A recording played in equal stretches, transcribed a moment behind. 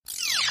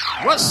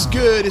What's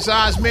good? It's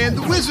Ozman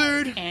the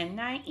Wizard. And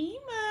Naima.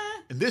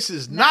 And this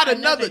is Not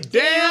Another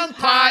Damn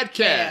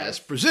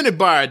Podcast, presented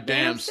by our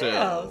damn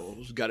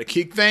selves. Got to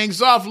kick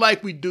things off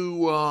like we do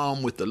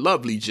with the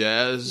lovely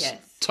Jazz. Yes.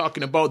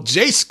 Talking about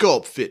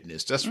J-Sculpt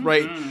Fitness. That's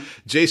right.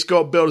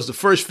 J-Sculpt belt is the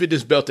first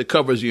fitness belt that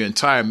covers your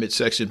entire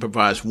midsection,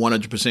 provides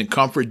 100%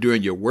 comfort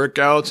during your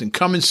workouts, and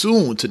coming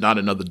soon to Not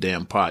Another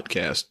Damn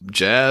Podcast.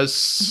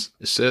 Jazz,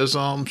 it says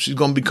she's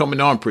going to be coming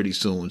on pretty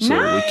soon, so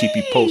we'll keep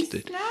you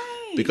posted. Nice.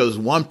 Because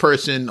one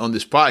person on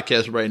this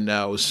podcast right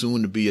now is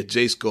soon to be a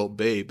J-Sculpt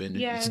babe, and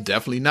it's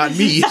definitely not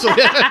me. So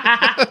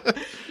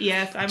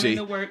Yes, I'm in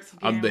the works.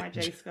 I'm the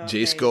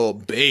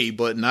J-Sculpt babe,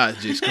 but not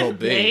J-Sculpt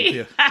babe.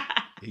 Yeah.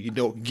 You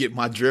don't get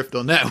my drift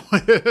on that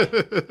one.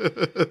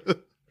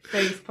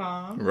 Face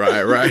palm.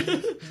 Right.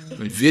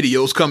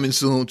 Videos coming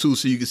soon, too,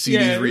 so you can see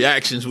these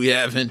reactions we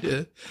have in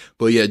here.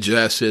 But yeah,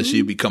 Jazz says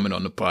she'll be coming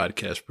on the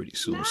podcast pretty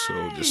soon,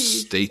 so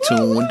just stay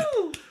tuned.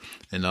 Woo-hoo.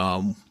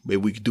 And maybe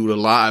we could do the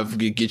live,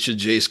 get your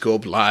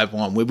J-Sculpt live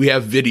on. When we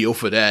have video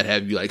for that,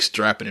 have you like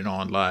strapping it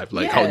on live,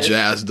 like how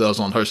Jazz does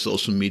on her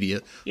social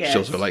media. Yes.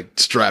 Shows her like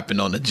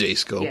strapping on the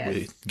J-Sculpt.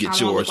 Yes. Get I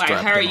yours won't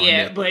strapped like her on.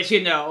 yet, but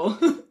you know,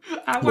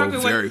 I work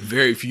with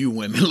very few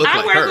women look I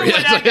like work her. with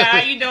what I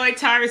got. You know, like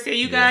Tyra said,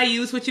 you gotta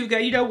use what you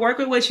got. You don't work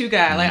with what you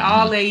got. Like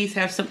all ladies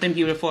have something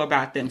beautiful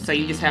about them, so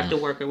you just have to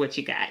work with what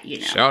you got. You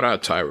know. Shout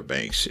out Tyra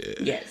Banks.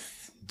 Yes.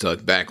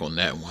 Dug back on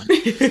that one.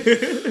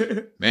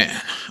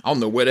 Man, I don't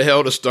know where the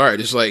hell to start.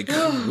 It's like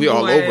we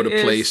all over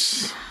the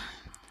place.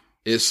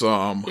 It's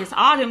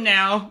autumn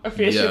now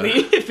officially.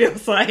 It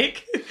feels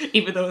like,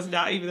 even though it's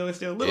not, even though it's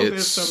still a little bit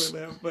of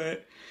summer left,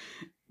 but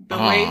the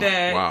way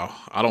that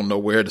I don't know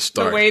where to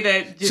start. The way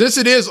that since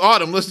it is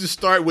autumn, let's just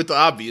start with the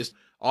obvious.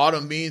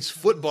 Autumn means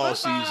football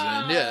season,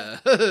 yeah.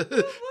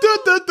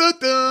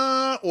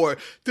 Or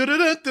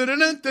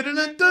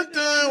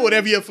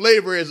whatever your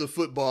flavor is of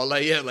football.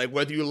 Like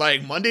whether you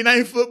like Monday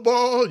Night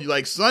Football, you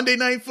like Sunday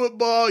Night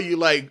Football, you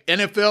like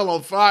NFL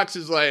on Fox,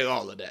 it's like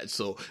all of that.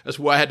 So that's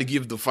why I had to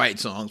give the fight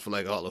songs for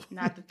like all of them.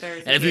 Not the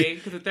Thursday,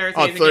 because the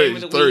Thursday is the game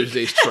of the week.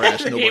 Thursday's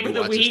trash. Nobody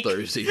watches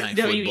Thursday Night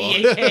Football.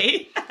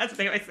 That's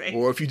what I say.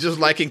 Or if you just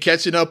liking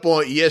catching up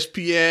on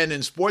ESPN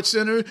and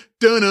SportsCenter,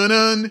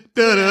 dun-dun-dun,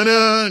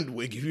 dun-dun-dun.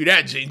 We give you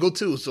that jingle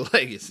too. So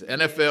like it's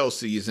NFL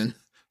season.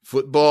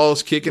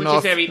 Football's kicking off.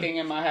 Which is everything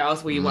in my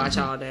house where you watch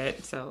all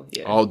that. So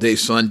yeah. All day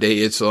Sunday,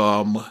 it's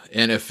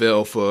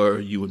NFL for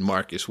you and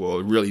Marcus.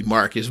 Well, really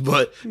Marcus,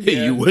 but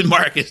you and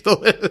Marcus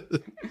though.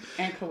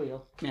 And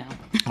Khalil now.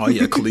 Oh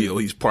yeah, Khalil,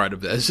 he's part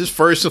of that. It's his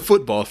first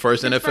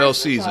NFL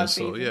season.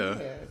 So yeah,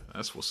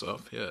 that's what's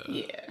up. Yeah.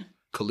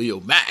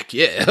 Khalil Mack,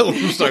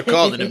 we'll start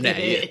calling him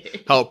that. Yeah,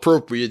 how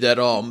appropriate that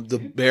the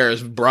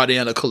Bears brought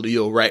in a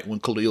Khalil right when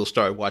Khalil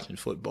started watching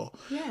football.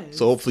 Yes.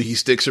 So hopefully he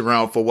sticks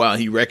around for a while.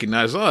 And he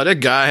recognizes, that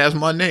guy has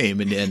my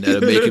name, and then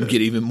that'll make him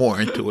get even more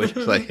into it.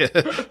 Like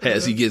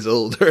as he gets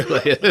older,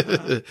 like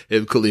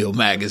if Khalil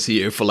Mack is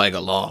here for like a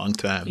long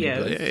time,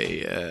 like,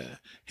 hey,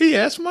 he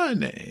has my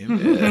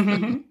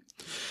name.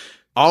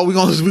 Yeah. We're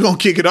gonna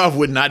kick it off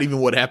with not even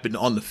what happened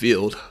on the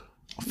field.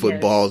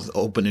 Football's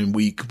opening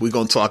week. We're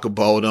going to talk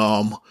about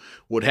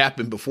what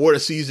happened before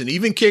the season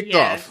even kicked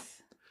off.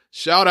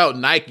 Shout out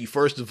Nike,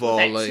 first of all.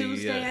 Like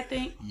Tuesday, I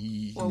think?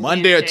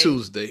 Monday or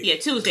Tuesday. Yeah,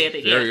 Tuesday, I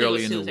think. Very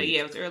early in the week.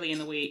 Yeah, it was early in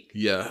the week.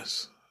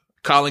 Yes.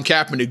 Colin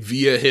Kaepernick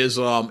via his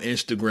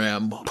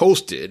Instagram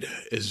posted.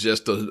 It's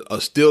just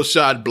a still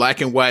shot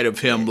black and white of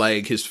him,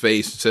 like his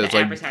face. It says the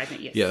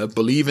advertisement,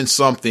 believe in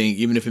something,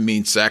 even if it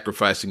means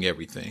sacrificing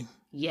everything.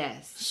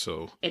 Yes.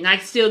 So, and I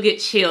still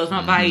get chills.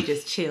 My body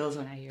just chills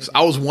when I hear it.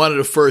 I was one of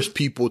the first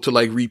people to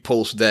like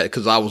repost that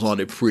because I was on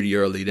it pretty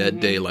early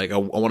that day. Like I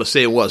want to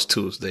say it was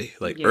Tuesday,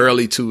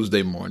 early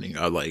Tuesday morning.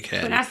 I like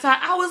had when it. I saw,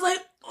 I was like,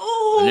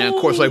 oh. And then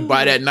of course, like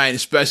by that night,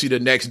 especially the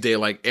next day,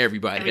 like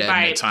everybody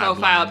had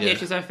profile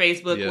pictures on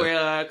Facebook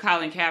where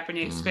Colin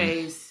Kaepernick's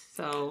face.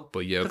 So,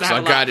 but because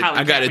I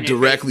got it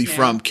directly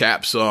from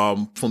Cap's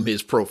from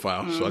his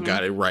profile, so I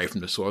got it right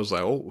from the source. I was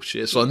like, oh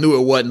shit! So I knew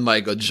it wasn't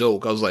like a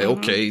joke. I was like,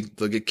 okay,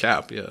 look at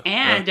Cap,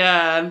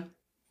 and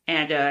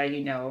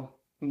you know,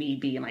 me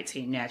being like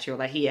Team Natural,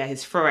 like he had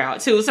his fur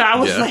out too, so I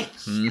was like,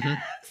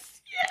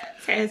 yes,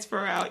 his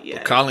fur out,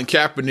 But Colin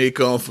Kaepernick,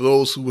 for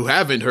those who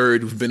haven't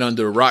heard, who've been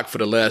under a rock for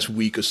the last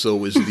week or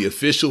so, is the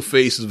official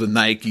face of the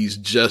Nike's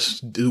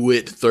Just Do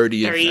It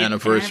 30th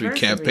anniversary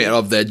campaign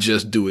of that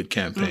Just Do It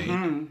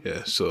campaign.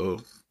 Yeah,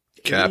 so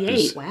Cap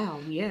is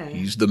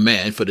he's the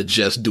man for the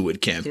Just Do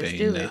It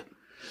campaign now.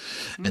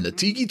 And the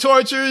Tiki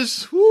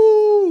Tortures,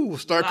 woo!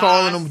 Start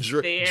calling them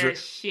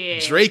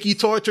Drakey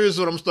Tortures.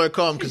 What I'm start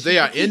calling them because they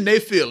are in their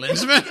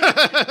feelings, man.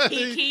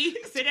 Tiki,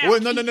 sit down. Well,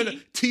 no.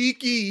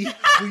 Tiki,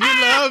 do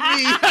you love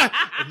me?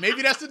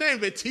 Maybe that's the name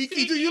of it.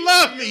 Tiki, do you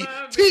love me?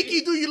 Tiki,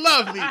 do you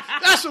love me?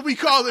 That's what we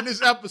call in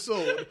this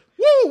episode.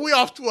 Woo! We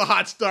off to a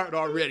hot start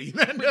already,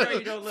 man.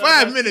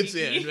 5 minutes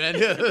in,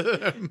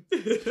 man.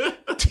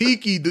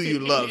 Tiki, do you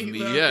love me?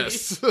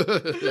 Yes.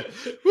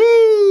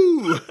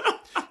 Woo!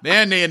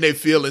 man, they in their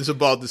feelings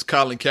about this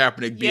Colin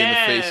Kaepernick being the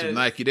face of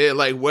Nike. They're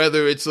like,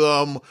 whether it's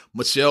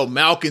Michelle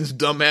Malkin's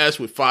dumbass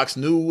with Fox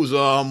News,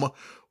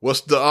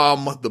 what's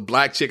the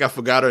black chick? I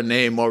forgot her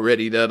name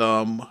already. That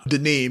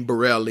Deneen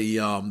Borelli,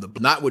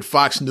 not with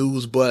Fox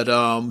News,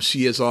 but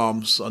she is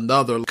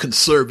another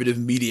conservative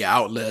media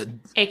outlet,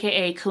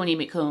 AKA Cooney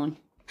McCoon.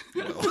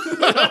 You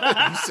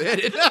said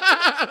it.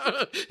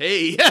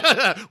 Hey,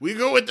 we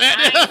go with that.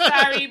 I ain't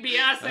sorry,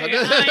 Beyonce. I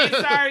ain't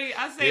sorry.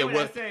 I say what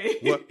I say.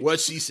 What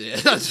she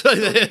said.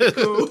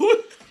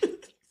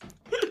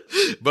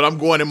 But I'm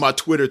going in my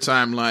Twitter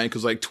timeline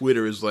because like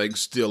Twitter is like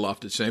still off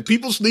the chain.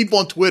 People sleep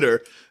on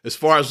Twitter as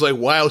far as like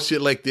wild shit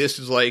like this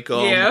is like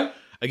I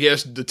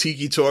guess the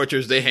Tiki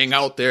Tortures, they hang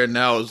out there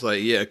now. It's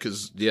like,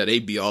 because they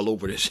be all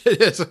over this shit.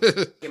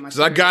 Because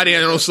I got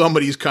in on some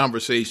of these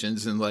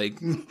conversations and like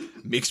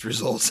mixed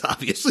results,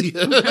 obviously.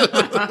 Definitely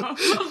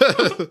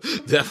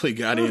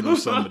got in on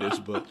some of this.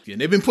 But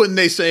they've been putting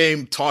their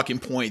same talking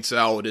points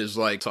out as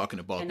like talking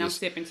about and this. I'm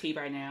sipping tea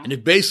right now. And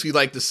it's basically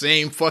like the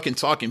same fucking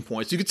talking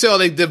points. You can tell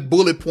the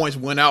bullet points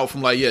went out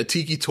from like,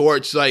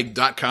 TikiTorch, like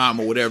 .com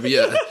or whatever.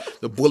 Yeah,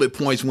 the bullet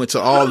points went to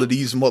all of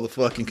these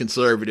motherfucking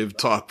conservative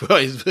talk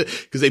points.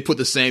 Because they put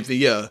the same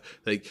thing,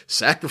 like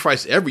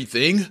sacrifice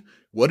everything.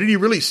 What did he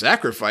really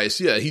sacrifice?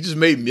 Yeah, he just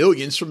made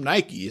millions from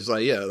Nike. It's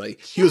like,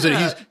 he's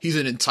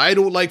an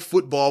entitled like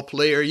football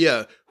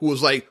player, who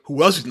was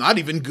not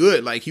even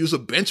good. Like he was a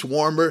bench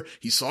warmer.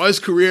 He saw his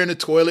career in the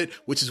toilet,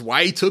 which is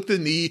why he took the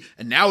knee,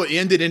 and now it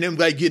ended in him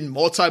like getting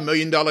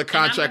 $multi-million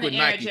contract with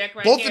Nike.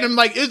 Both of them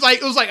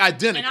it was like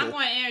identical. And I'm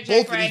going to interject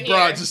both of these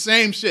broads, the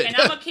same shit. And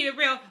I'm gonna keep it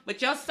real,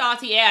 but your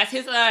salty ass,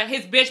 his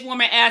bitch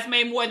woman ass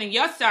made more than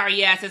your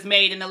sorry ass has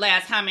made in the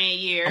last how many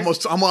years?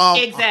 Exactly. I'm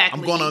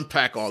going to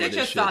unpack all of this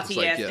shit. Sit your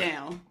salty ass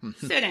down.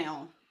 Sit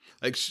down.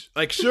 Like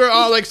sure,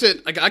 like I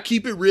said, like I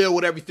keep it real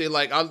with everything.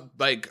 Like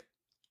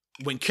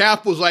when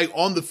Cap was like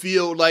on the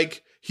field,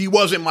 like he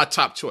wasn't my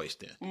top choice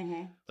then.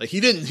 Mm-hmm. Like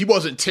he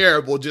wasn't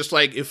terrible. Just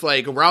like if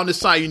like around this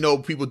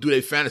time, people do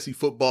their fantasy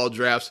football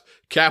drafts.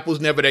 Cap was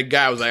never that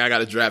guy. I was like, I got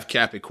to draft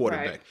Cap at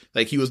quarterback. Right.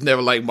 Like he was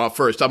never like my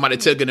first. I might have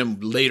taken him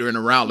later in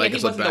the round. Like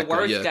as a backup. He wasn't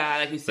the worst guy,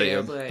 like you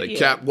said. But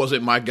Cap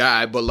wasn't my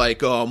guy, but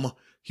like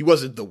he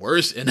wasn't the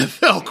worst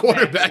NFL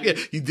quarterback.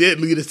 Exactly. He did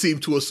lead his team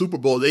to a Super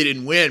Bowl. They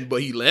didn't win,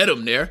 but he led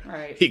them there.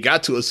 Right. He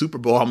got to a Super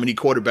Bowl. How many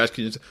quarterbacks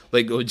can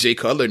Jay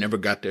Cutler never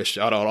got there?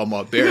 Shout out all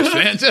my Bears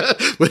fans.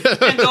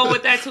 And go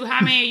with that too.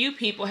 How many of you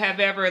people have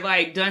ever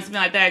like done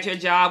something like that at your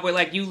job where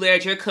like you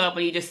led your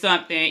company to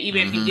something,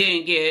 even if you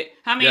didn't get?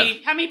 How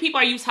many people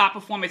are you top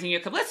performers in your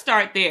company? Let's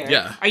start there.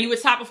 Yeah. Are you a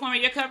top performer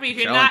in your company? If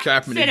you're Colin not,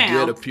 Kaepernick sit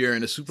down. did appear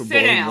in the Super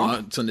Bowl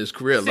once in his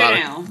career. A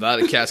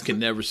lot of cats can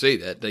never say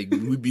that. Like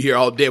we'd be here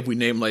all day if we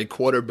named like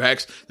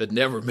quarterbacks that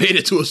never made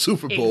it to a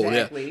Super Bowl.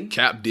 Exactly. Yeah,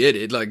 Cap did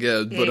it. Like,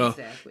 but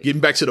getting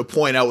back to the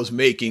point I was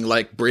making,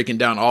 like breaking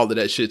down all of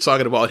that shit,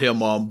 talking about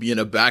him being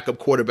a backup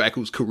quarterback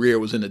whose career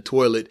was in the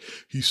toilet.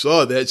 He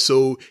saw that,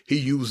 so he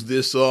used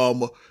this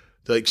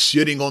like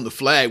shitting on the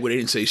flag. Well, they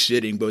didn't say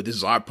shitting, but this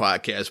is our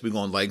podcast. We're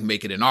gonna like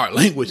make it in our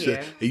language.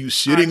 Yeah. He was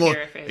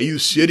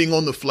shitting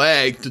on the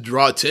flag to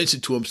draw attention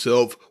to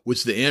himself,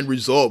 which the end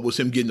result was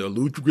him getting a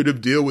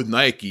lucrative deal with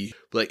Nike.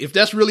 Like, if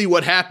that's really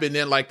what happened,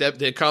 then like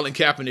that Colin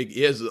Kaepernick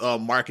is a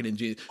marketing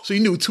genius. So he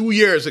knew 2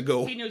 years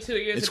ago. In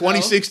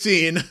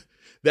 2016.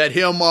 That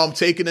him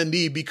taking a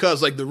knee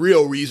because like the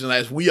real reason,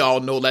 as we all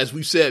know, as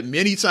we've said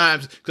many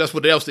times, because that's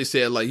what else they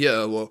said, like,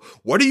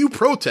 what are you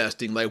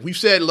protesting? Like we've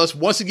said, let's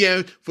once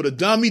again, for the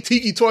dummy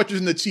Tiki Tortures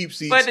and the cheap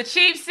seats. But the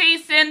cheap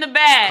seats in the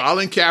back.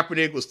 Colin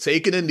Kaepernick was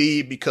taking a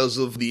knee because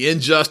of the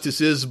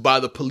injustices by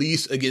the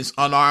police against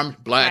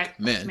unarmed black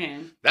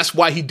men. That's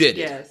why he did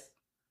it. Yes.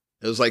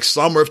 It was like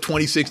summer of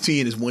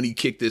 2016 is when he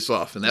kicked this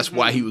off, and that's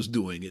why he was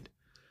doing it.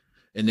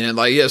 And then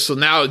so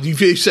now you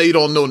say you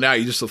don't know now,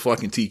 you're just a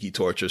fucking Tiki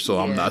Torture. So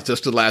I'm not.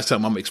 That's the last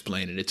time I'm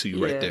explaining it to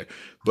you right there.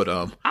 But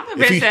I'm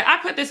convinced that I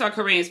put this on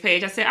Kareem's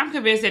page. I said I'm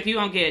convinced that if you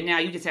don't get it now,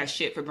 you just have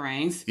shit for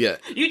brains. Yeah,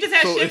 you just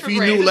have shit for brains. So if he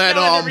knew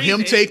that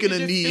him taking a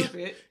knee,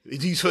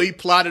 he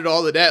plotted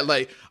all of that.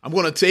 Like I'm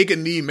gonna take a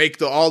knee,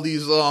 make all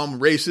these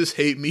racists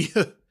hate me.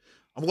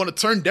 I'm going to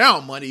turn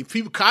down money.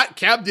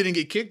 Cap didn't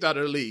get kicked out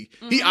of the league.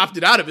 Mm-hmm. He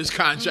opted out of his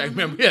contract,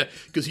 remember? Yeah,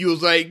 because he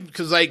was like,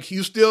 he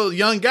was still a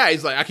young guy.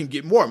 He's like, I can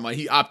get more money.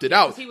 He opted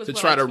out to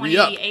try to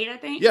re-up. 28, I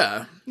think?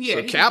 Yeah.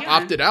 So Cap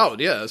opted out.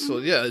 Yeah.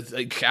 So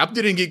Cap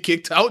didn't get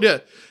kicked out. Yeah.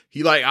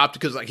 He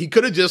opted because he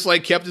could have just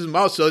kept his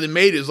mouth shut and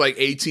made his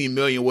 $18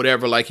 million,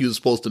 whatever, like he was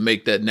supposed to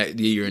make that next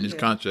year in his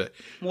contract.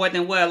 More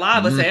than what a lot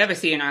of us have ever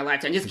seen in our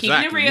lifetime. Just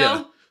keeping it real.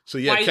 Yeah. So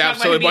Cap.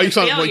 So why you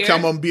talking about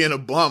Cap on being a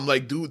bum?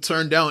 Like, dude,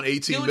 turned down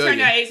 $18 million. Turned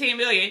down $18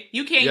 million.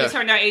 You can't just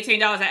turn down $18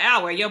 an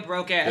hour. You're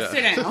broke ass.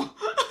 Sit down.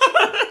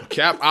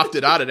 Cap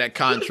opted out of that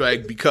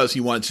contract because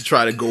he wanted to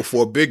try to go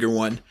for a bigger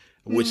one,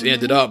 which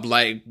ended up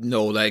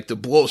the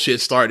bullshit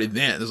started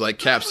then. It's like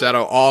Cap sat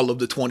out all of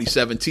the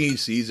 2017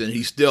 season.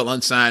 He's still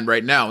unsigned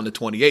right now in the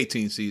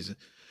 2018 season.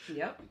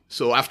 Yep.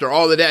 So after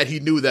all of that, he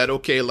knew that,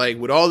 okay, like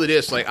with all of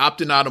this, like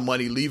opting out of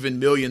money, leaving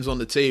millions on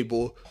the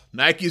table,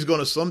 Nike's going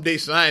to someday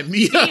sign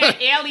me. Being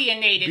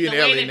alienated.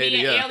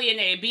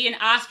 Alienated. Being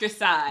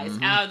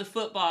ostracized out of the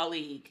football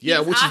league.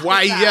 Yeah, which is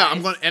why,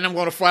 I'm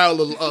going to file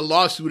a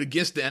lawsuit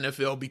against the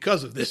NFL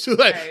because of this.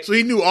 Right. So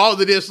he knew all of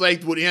this,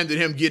 like, would end in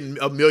him getting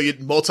a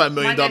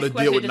multi-million dollar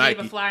deal with Nike. Does he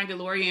have a flying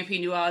DeLorean if he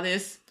knew all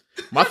this?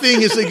 My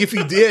thing is, like, if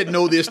he did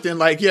know this, then,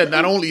 like, yeah,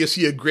 not only is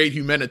he a great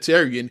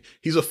humanitarian,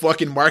 he's a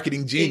fucking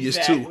marketing genius,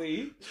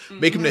 too.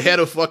 Make him the head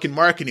of fucking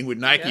marketing with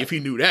Nike if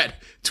he knew that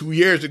 2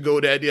 years ago,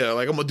 that,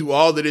 like, I'm going to do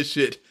all of this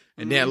shit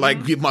and then,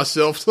 like, get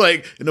myself,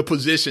 like, in a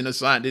position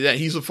assigned to that.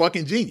 He's a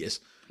fucking genius.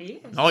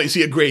 Not only is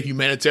he a great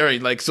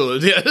humanitarian, like, so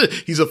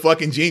he's a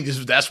fucking genius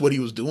if that's what he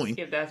was doing.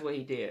 If that's what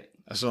he did.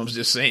 That's what I'm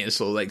just saying.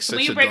 So, like, when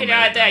you break it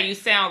out of that, you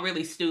sound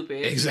really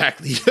stupid.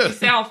 Exactly. You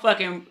sound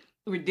fucking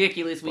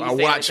ridiculous when you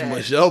say watched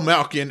Michelle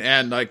Malkin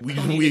and like we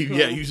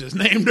you just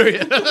named her.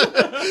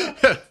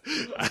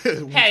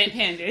 Patent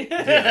pending.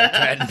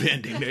 Patent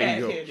pending. There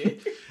you go.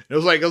 Pending. It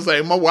was like,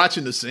 am I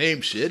watching the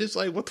same shit? It's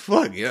like, what the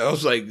fuck? Yeah, I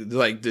was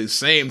like the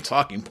same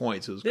talking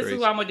points. It was this crazy.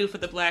 Is what I'm gonna do for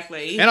the black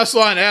lady. And I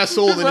saw an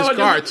asshole in his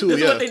car too.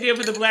 This is what they did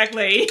for the black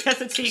lady. That's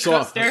a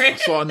teacup stirring. I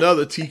saw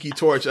another Tiki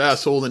Torch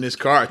asshole in his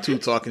car too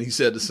talking. He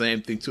said the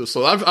same thing too.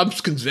 So I'm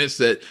convinced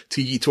that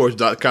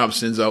TikiTorch.com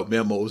sends out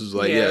memos. It's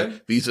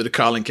like, these are the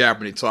Colin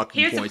Kaepernick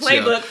talking points. Here's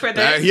a playbook for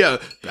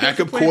that.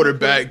 Backup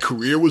quarterback,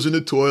 career was in the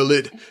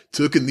toilet,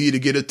 took a knee to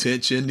get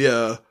attention.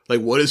 Yeah,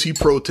 like what is he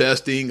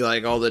protesting?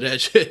 Like all of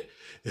that shit.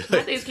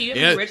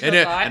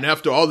 And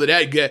after all of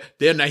that,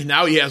 then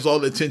now he has all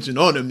the attention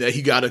on him that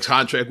he got a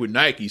contract with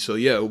Nike. So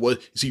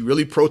is he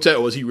really protest?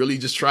 Or was he really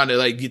just trying to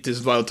like get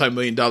this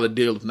multi-million-dollar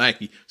deal with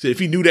Nike? So if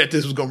he knew that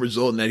this was going to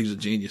result in that, he's a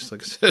genius.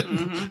 Like I said,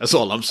 that's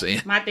all I'm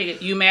saying. My thing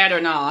is, you mad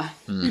or nah?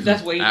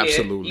 That's what he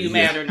Absolutely, did. You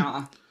mad or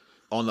nah?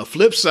 On the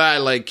flip side,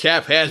 like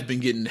Cap has been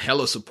getting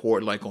hella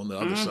support, like on the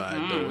other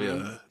side though.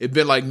 Yeah, it's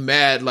been like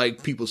mad,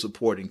 like people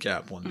supporting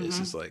Cap on this.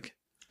 It's like.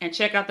 And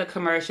check out the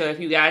commercial if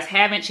you guys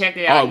haven't checked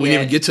it out. Oh, we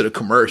didn't even get to the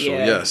commercial.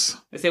 Yes.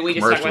 So we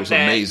just talked about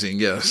that. Amazing.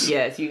 Yes.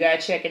 Yes, you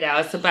gotta check it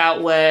out. It's about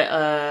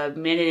a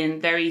minute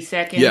and 30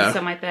 seconds,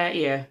 something like that.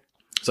 Yeah.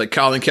 It's like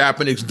Colin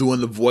Kaepernick's doing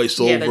the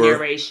voiceover. Yeah, the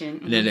narration.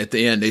 And then at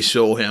the end, they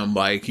show him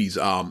like he's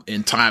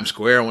in Times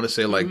Square, I want to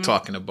say, like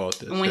talking about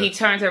this. And when he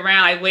turns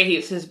around, like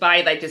his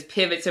body like just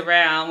pivots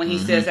around when he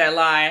says that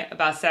line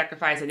about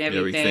sacrifice and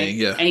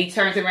everything. And he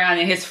turns around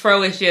and his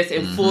fro is just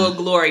in full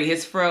glory.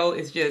 His fro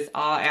is just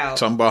all out.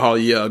 Talking about how,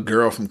 a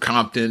girl from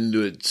Compton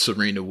with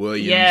Serena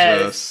Williams.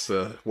 Yes.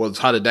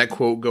 How did that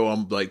quote go?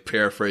 I'm like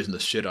paraphrasing the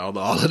shit out of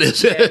all of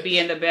this.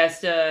 Being the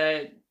best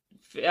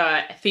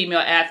female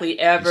athlete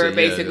ever,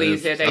 basically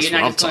said that you're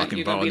not just going to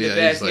be the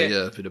best.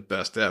 Be the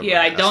best ever. Yeah,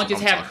 like don't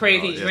just have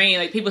crazy dreams.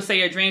 Like people say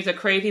your dreams are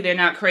crazy, they're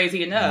not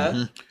crazy enough.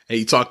 And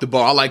he talked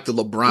about, I like the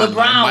LeBron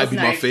line, might be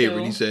my favorite.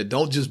 Too. He said,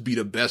 don't just be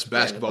the best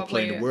basketball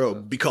player in the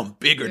world, become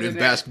bigger than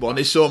basketball. And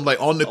they show him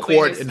like on the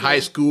court in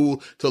high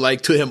school to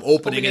him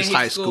opening his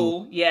high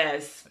school.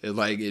 Yes.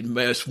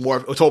 It's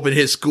opening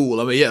his school.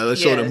 I mean,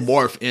 let's show them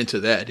morph into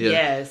that. Yeah.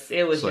 Yes,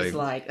 it was just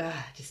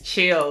just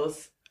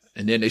chills.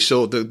 And then they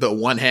showed the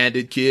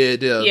one-handed kid.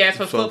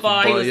 For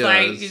football, he was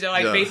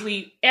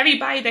basically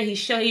everybody that he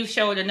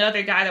showed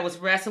another guy that was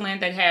wrestling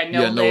that had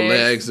no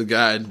legs. The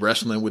guy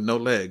wrestling with no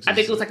legs. I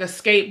think it was like a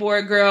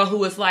skateboard girl who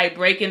was like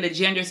breaking the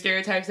gender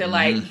stereotypes that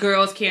like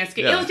girls can't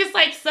skate. It was just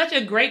like such a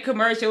great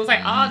commercial. It was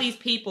like all these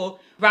people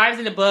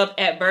rising above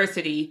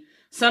adversity.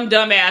 Some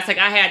dumbass, like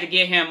I had to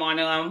get him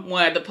on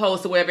one of the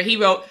posts or whatever. He's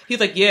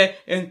like,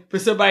 and for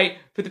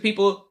the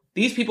people.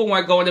 These people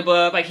weren't going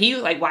above. Like,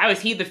 why was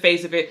he the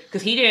face of it?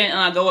 Because he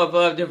didn't go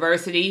above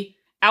diversity.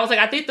 I was like,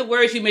 I think the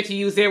words you meant to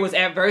use there was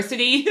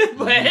adversity,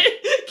 but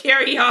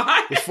carry on.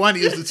 What's funny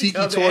is the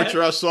Tiki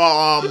Torture I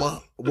saw,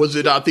 was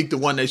it, I think the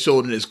one they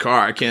showed in his car.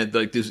 I can't,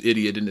 like, this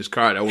idiot in his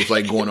car that was,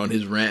 like, going on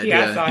his rant.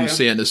 I saw he was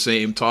saying the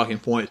same talking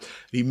points.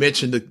 He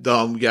mentioned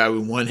the guy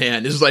with one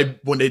hand. This is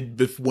like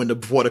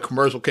before the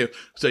commercial came.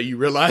 So you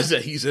realize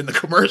that he's in the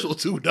commercial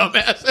too,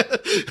 dumbass.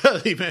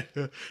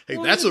 Hey,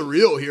 that's a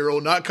real hero,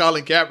 not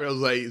Colin Kaepernick. I was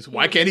like,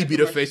 why can't he be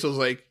the face? I was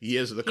like, he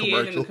is in the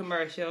commercial. He is in the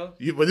commercial.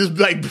 But this is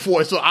like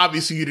before, so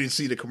obviously you didn't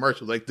see the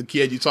commercial. Like the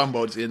kid you're talking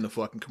about is in the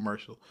fucking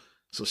commercial.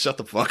 So shut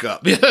the fuck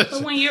up.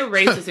 But when you're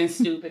racist and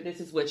stupid, this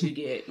is what you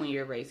get when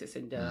you're racist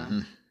and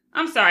dumb.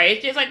 I'm sorry.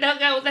 It's just like that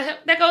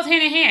goes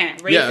hand in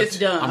hand.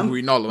 Racist, dumb. I'm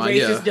reading all of mine.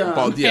 Racist, dumb.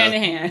 Hand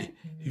in hand.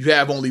 You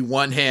have only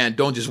one hand.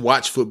 Don't just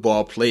watch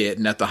football, play it,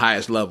 and at the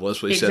highest level.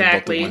 That's what he said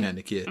about the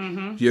one-handed kid.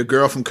 If you're a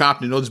girl from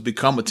Compton, don't just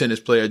become a tennis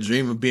player.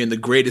 Dream of being the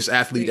greatest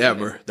athlete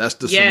ever. That's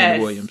the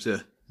Serena Williams.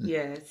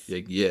 Yes.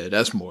 Yeah,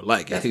 that's more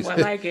like it. That's more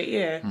like it,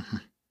 yeah.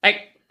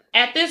 Like,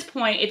 at this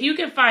point, if you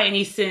can find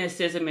any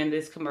cynicism in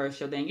this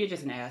commercial, then you're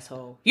just an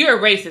asshole. You're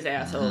a racist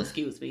asshole,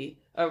 excuse me.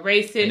 A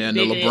racist, and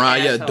then the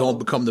LeBron, don't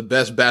become the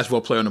best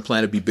basketball player on the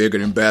planet, be bigger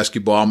than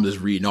basketball. I'm just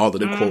reading all of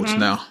the quotes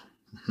now.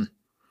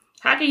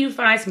 How can you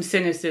find some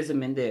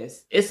cynicism in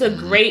this? It's a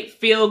great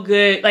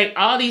feel-good, like,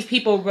 all these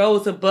people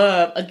rose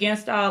above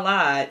against all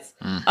odds.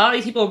 All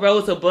these people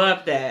rose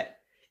above that.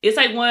 It's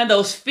like one of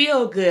those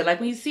feel-good, like,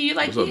 when you see,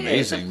 like, yeah,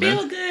 amazing,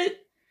 it's a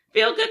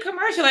feel-good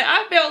commercial. Like,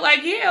 I felt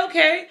like, yeah,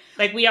 okay.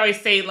 Like, we always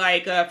say,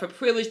 like, for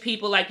privileged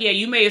people, like, yeah,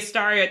 you may have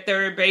started at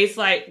third base.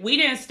 Like, we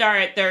didn't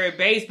start at third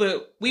base,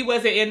 but we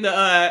wasn't in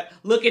the,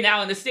 looking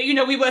out in the state. You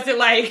know, we wasn't,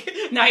 like,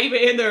 not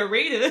even in the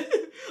arena.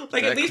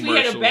 Like, that at least we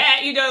had a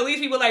bat. You know, at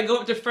least we would, like, go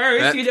up to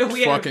first. That you know,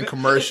 we fucking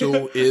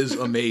commercial is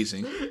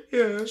amazing.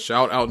 Yeah.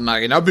 Shout out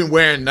Nike. And I've been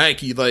wearing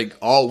Nike, like,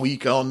 all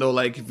week. I don't know,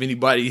 like, if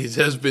anybody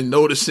has been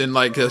noticing,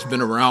 like, has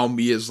been around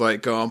me, is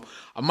like,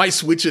 I might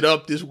switch it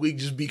up this week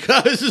just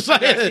because it's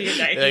like,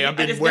 hey, I've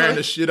been wearing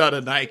the shit out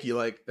of Nike.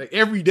 Like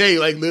every day,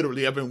 like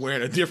literally I've been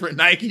wearing a different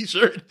Nike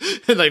shirt.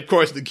 And like, of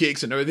course, the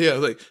kicks and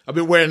everything. Like I've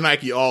been wearing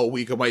Nike all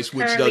week. I might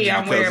switch it up just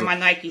I'm wearing my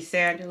Nike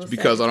sandals.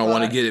 Because I don't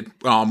want to get it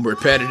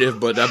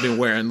repetitive, but I've been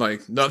wearing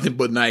like nothing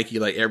but Nike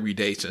like every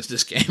day since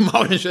this came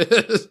out and shit.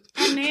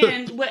 And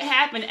then what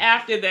happened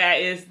after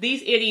that is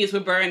these idiots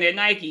would burn their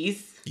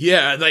Nikes.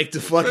 Yeah, like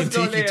the fucking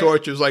tiki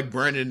torches, like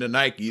burning the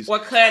Nikes. Or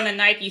cutting the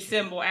Nike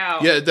symbol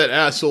out. Yeah, that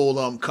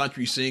asshole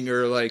country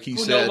singer, like he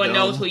said. No one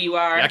knows who you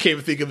are. I can't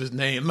even think of his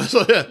name.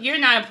 You're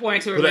not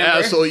important to remember. But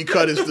the asshole, he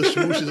cut the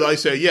swooshes. I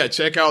said, yeah,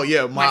 check out,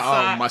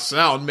 my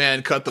sound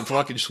man cut the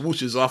fucking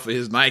swooshes off of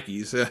his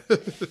Nikes.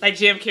 Like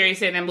Jim Carrey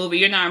said in that movie,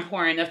 you're not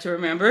important enough to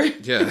remember.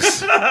 Yes,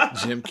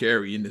 Jim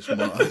Carrey in this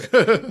mug.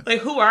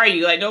 Like, who are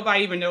you? Like,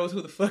 nobody even knows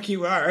who the fuck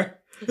you are.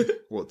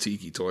 Well,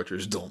 tiki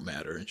tortures don't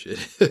matter and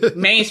shit.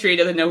 Main Street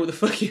doesn't know who the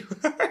fuck you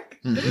are.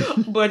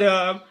 But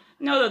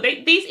no,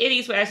 these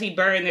idiots will actually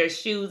burn their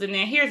shoes. And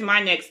then here's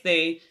my next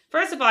thing.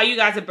 First of all, you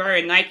guys are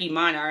burning Nike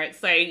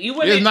Monarchs. Like you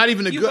wouldn't. It's not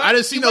even a good. I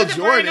didn't see no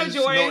Jordans,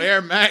 no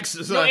Air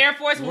Maxes, no Air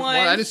Force Ones.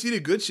 I didn't see the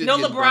good shit. No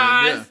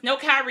LeBrons, no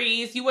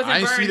Kyries. You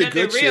wasn't burning nothing real. I didn't see the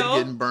good shit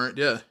getting burnt.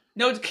 Yeah.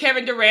 No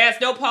Kevin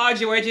Durant, no Paul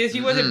Georges.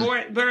 You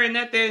wasn't burning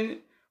nothing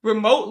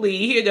remotely,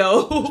 you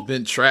know. It's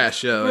been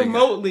trash, yeah.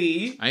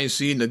 Remotely. I ain't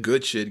seen the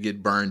good shit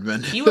get burned,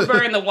 man. You were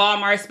burning the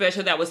Walmart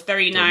special that was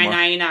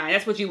 $39.99.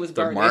 That's what you was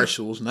burning. The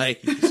Marshalls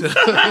Nikes.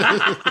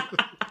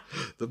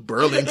 The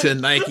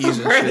Burlington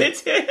Nikes and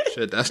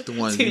shit. That's the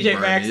ones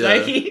TJ Maxx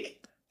Nike.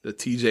 The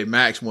TJ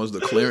Maxx one's the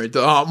clearance.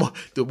 You want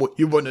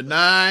the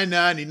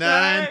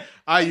 $9.99.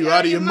 Are you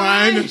out of your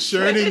mind? A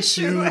shirt and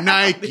shoe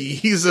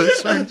Nikes.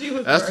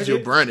 That's what you're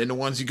burning. The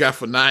ones you got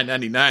for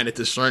 $9.99 at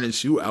the shirt and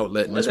shoe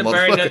outlet. Wasn't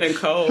burning nothing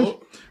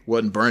cold.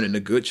 Wasn't burning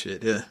the good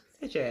shit, yeah.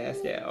 Sit your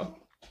ass down.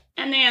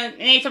 And then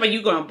anytime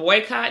you going to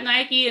boycott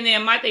Nike, and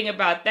then my thing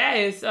about that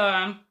is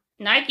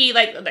Nike,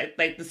 like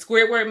the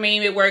Squidward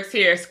meme, it works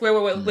here.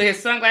 Squidward with his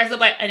sunglasses,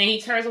 like, and then he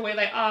turns away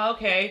like, oh,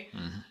 okay.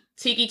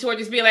 Tiki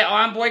Torches be like, oh,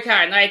 I'm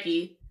boycotting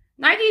Nike.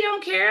 Nike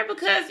don't care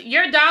because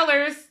your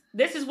dollars,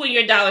 this is when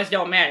your dollars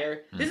don't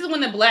matter. This is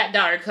when the black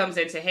dollar comes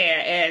into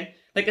hand. And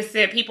like I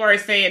said, people are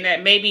saying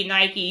that maybe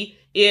Nike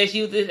is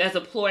used as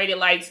a ploy to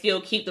like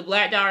still keep the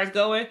black dollars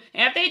going.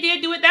 And if they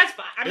did do it, that's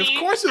fine. I mean,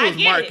 of course it was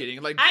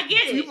marketing. Like I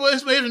get it. People,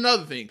 here's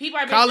another thing.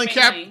 People are Colin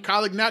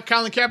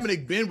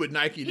Kaepernick been with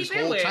Nike this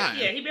whole time.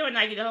 Yeah, he been with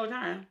Nike the whole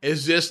time.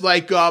 It's just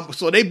like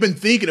so they've been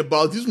thinking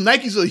about this.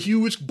 Nike's a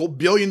huge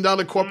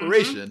billion-dollar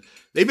corporation.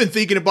 They've been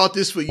thinking about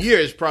this for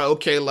years. Probably,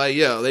 okay, like,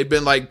 yeah, they've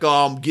been like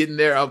getting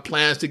their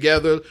plans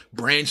together,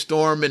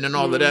 brainstorming and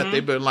all of that.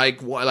 They've been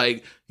like, what,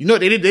 like, you know,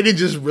 they didn't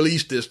just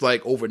release this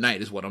like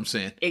overnight, is what I'm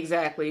saying.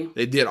 Exactly.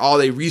 They did all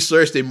they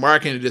researched, they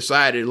marketed, and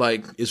decided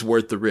like it's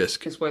worth the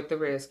risk. It's worth the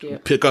risk, yeah.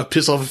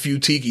 Piss off a few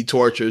tiki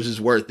torches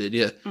is worth it,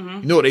 yeah.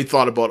 You know, they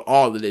thought about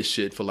all of this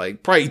shit for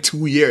like probably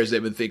 2 years.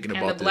 They've been thinking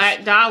about this. And the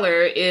black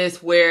dollar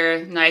is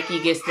where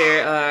Nike gets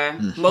their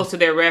most of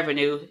their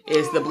revenue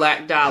is the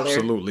black dollar.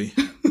 Absolutely.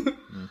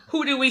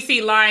 Who do we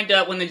see lined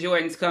up when the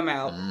Jordans come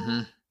out?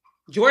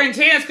 Jordan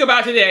 10s come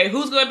out today.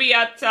 Who's going to be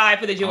outside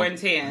for the Jordan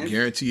 10s? I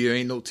guarantee you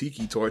ain't no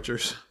tiki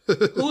tortures.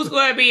 Who's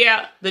going to be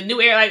out? The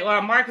new Air, like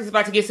Marcus is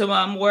about to get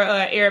some more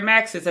Air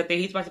Maxes. I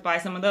think he's about to buy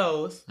some of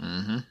those.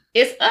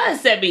 It's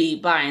us that be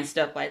buying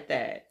stuff like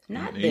that.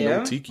 Not ain't them.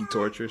 No tiki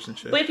tortures and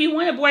shit. But if you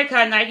want to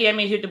boycott Nike, that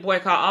means you have to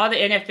boycott all the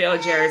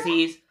NFL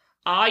jerseys,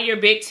 all your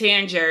Big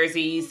Ten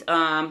jerseys.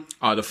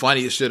 The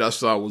funniest shit I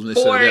saw was when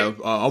they said,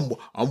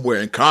 I'm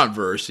wearing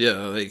Converse. Yeah,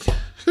 like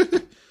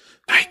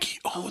Nike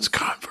owns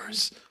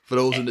Converse. For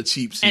those in the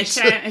cheap seats.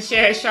 And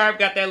Shannon Sharp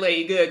got that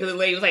lady good because the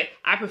lady was like,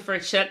 I prefer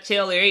Chuck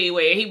Taylor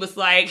anyway. He was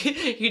like,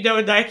 you know,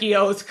 Nike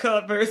owns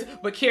Converse,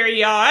 but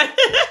carry on.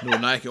 No,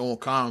 Nike owns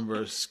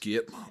Converse.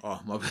 Skip.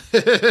 Oh, my bad.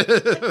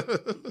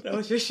 That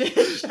was your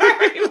Shannon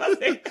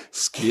Sharp.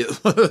 Skip.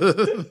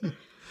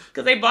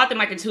 Because they bought them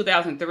like in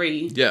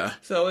 2003. Yeah.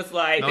 So it's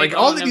like, like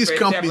all of these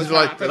companies,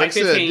 like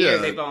 15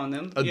 years they've owned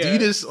them.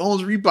 Adidas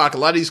owns Reebok. A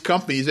lot of these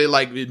companies, they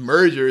like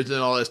mergers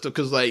and all that stuff.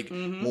 Because like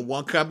when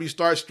one company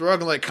starts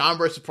struggling, like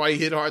Converse probably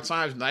hit hard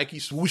times. Nike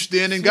swooshed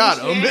in and got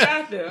them.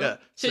 Yeah.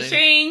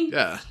 Cha-ching.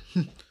 Yeah.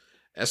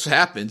 That's what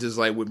happens. It's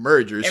like with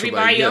mergers.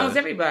 Everybody owns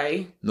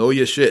everybody. Know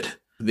your shit.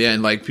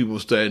 Then like people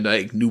started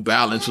like New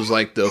Balance was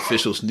like the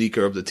official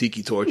sneaker of the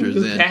Tiki Tortures.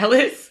 New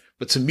Balance?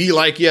 But to me,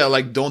 like, yeah,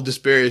 like, don't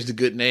disparage the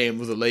good name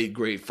of the late,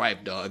 great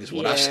Phife Dawg is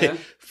what I say.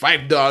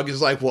 Phife Dawg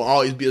is like, will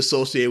always be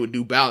associated with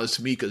New Balance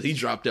to me because he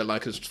dropped that, like,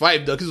 because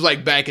Phife Dawg, it was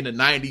like back in the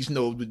 90s, you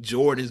know, with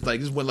Jordans,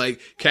 like, this is when,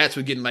 like, cats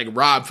were getting, like,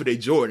 robbed for their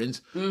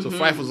Jordans. So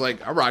Phife was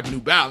like, I rock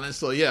New Balance,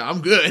 so yeah, I'm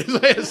good.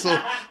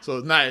 so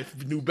it's not,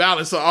 New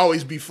Balance will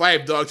always be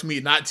Phife Dawg to me,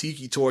 not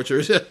Tiki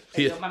Torturers.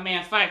 Yeah. My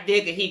man Phife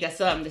did that he got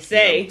something to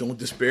say. Yeah, don't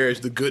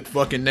disparage the good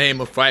fucking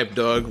name of Phife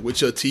Dawg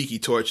with your Tiki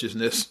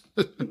Torturesness.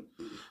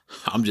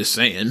 I'm just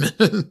saying.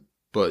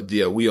 But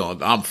yeah,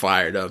 I'm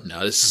fired up now.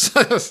 This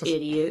is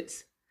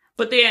idiots.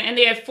 But then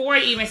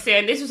Ford even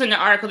said, this was in the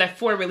article that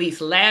Ford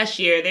released last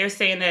year, they're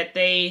saying that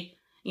they,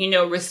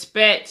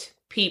 respect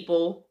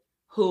people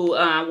who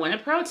want to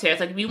protest.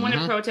 Like, if you want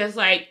to protest,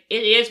 like,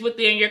 it is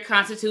within your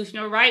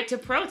constitutional right to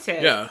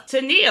protest. Yeah.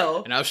 To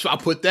kneel. And I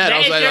put that. I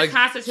was like,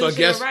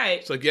 constitutional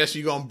right. So I guess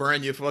you're going to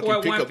burn your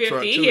fucking pickup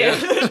truck, too. Yeah.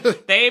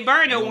 They ain't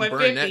burn no 150.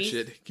 Burn that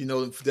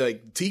shit.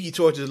 Like, Tiki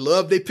Torches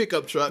love their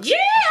pickup trucks.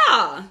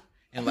 Yeah.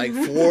 And like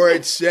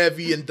Ford,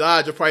 Chevy, and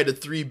Dodge are probably the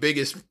 3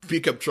 biggest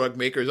pickup truck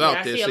makers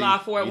out there. I see a lot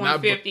of Ford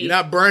 150. You're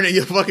not burning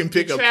your fucking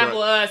pickup truck. You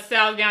travel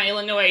south down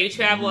Illinois. You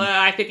travel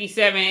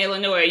I-57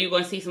 Illinois. You're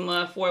going to see some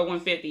Ford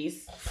 150s.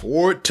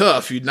 Ford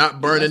tough. You're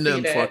not burning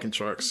them fucking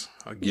trucks.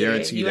 I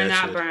guarantee you that. You are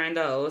not burning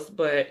those,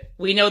 but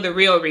we know the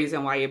real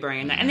reason why you're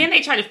burning that. And then they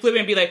try to flip it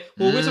and be like,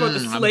 well, we're talking about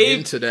the slave.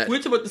 Into that. We're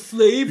talking about the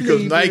slave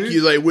because labor. Nike,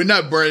 like, we're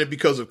not burning it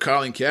because of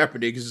Colin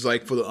Kaepernick. It's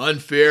like for the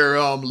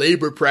unfair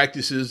labor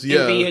practices.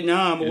 Yeah, in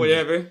Vietnam or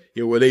whatever.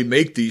 Yeah, where they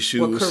make these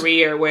shoes. Or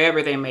Korea,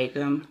 wherever they make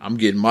them. I'm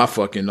getting my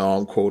fucking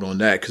quote on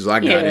that because I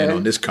got in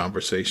on this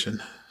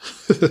conversation.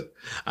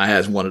 I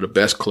had one of the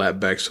best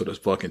clapbacks to the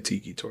fucking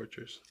Tiki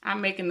Tortures. I'm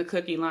making the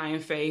cookie lion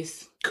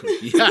face.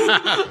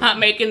 I'm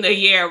making the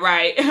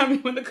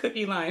I'm doing the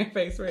cookie lion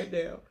face right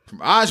now. From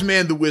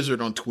Ozman the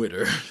Wizard on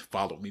Twitter.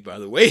 Follow me, by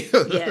the way.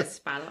 Yes,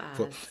 follow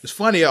Oz. It's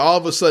funny, all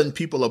of a sudden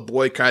people are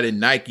boycotting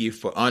Nike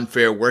for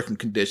unfair working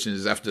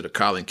conditions after the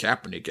Colin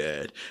Kaepernick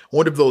ad. I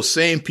wonder if those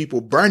same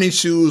people burning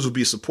shoes would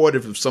be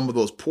supportive if some of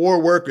those poor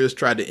workers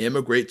tried to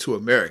immigrate to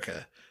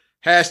America.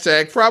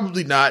 Hashtag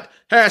probably not.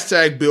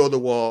 Hashtag build a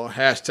wall.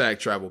 Hashtag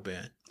travel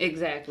ban.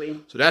 Exactly.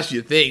 So that's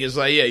your thing. It's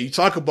like, yeah, you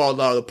talk about a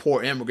lot of the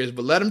poor immigrants,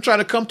 but let them try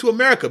to come to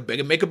America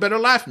and make a better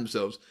life for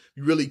themselves.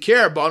 You really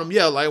care about them.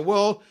 Yeah, like,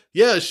 well,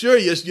 yeah, sure,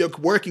 yes, your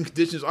working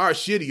conditions are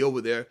shitty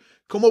over there.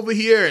 Come over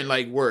here and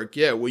like work.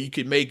 Yeah, where you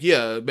can make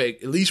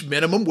at least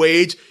minimum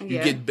wage.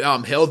 You get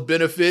health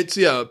benefits,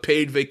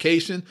 paid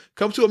vacation.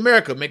 Come to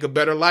America, make a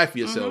better life for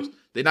yourselves.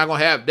 They're not going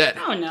to have that.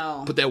 Oh,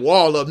 no. Put that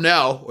wall up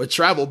now or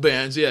travel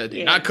bans. Yeah,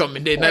 they're not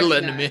coming. They're not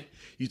letting them in.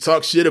 You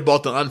talk shit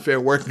about the unfair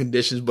working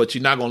conditions, but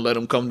you're not going to let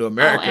them come to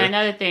America. Oh, and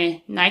another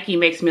thing, Nike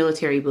makes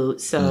military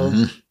boots, so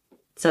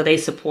they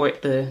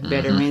support the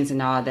veterans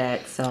and all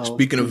that. So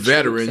speaking of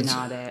veterans,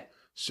 and all that.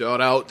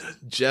 Shout out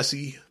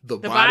Jesse the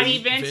Body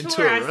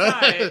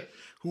Ventura.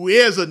 Who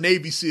is a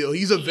Navy SEAL.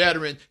 He's a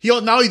veteran.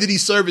 Not only did he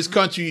serve his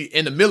country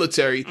in the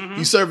military,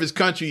 he served his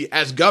country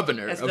as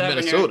governor of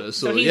Minnesota.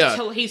 So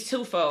he's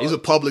twofold. He's a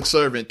public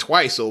servant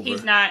twice over.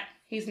 He's not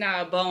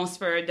a bone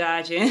spur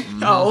dodging.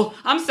 Oh,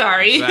 I'm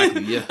sorry.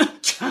 Exactly, yeah.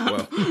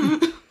 Well,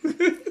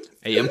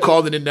 hey, I'm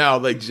calling it now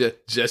like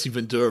Jesse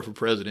Ventura for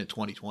president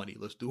 2020.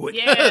 Let's do it.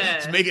 Yeah.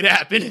 Let's make it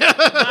happen.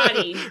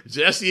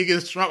 Jesse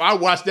against Trump. I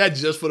watched that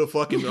just for the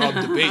fucking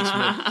debates,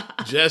 man.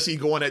 Jesse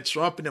going at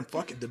Trump in them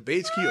fucking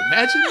debates. Can you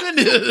imagine,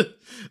 man?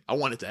 I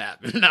want it to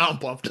happen. Now I'm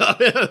pumped up.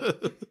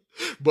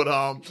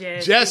 But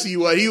Jesse,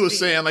 what he was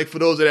saying, like for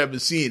those that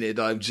haven't seen it,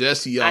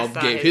 Jesse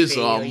gave his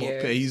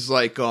he's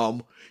like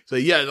so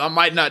yeah, I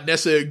might not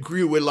necessarily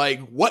agree with like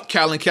what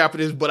Colin Kaepernick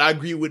is, but I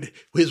agree with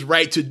his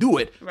right to do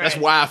it. Right. That's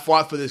why I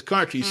fought for this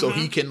country, so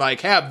he can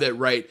like have that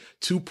right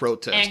to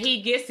protest. And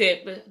he gets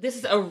it, but this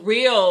is a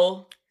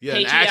real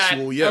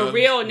patriot, a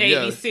real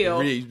Navy SEAL,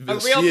 a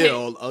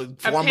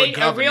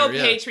real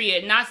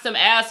patriot, not some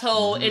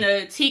asshole in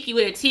a tiki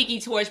with a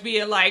tiki torch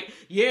being like,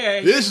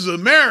 yeah, this is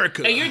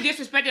America. And you're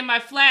disrespecting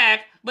my flag,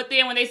 but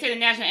then when they say the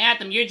national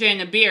anthem, you're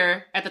drinking a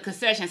beer at the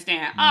concession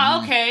stand.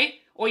 Oh, okay.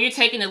 Or you're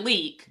taking a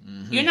leak.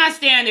 You're not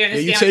standing there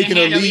and you're taking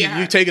a leak.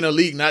 You're taking a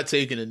leak, not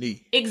taking a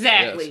knee.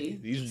 Exactly.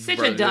 Yes, sit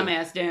your dumb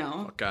ass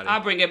down.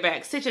 I'll bring it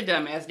back. Sit your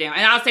dumb ass down.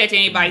 And I'll say it to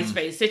anybody's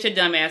face. Sit your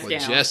dumb ass down.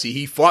 Jesse,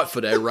 he fought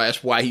for that right.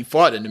 That's why he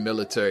fought in the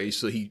military.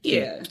 So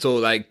so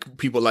like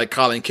people like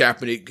Colin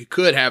Kaepernick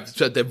could have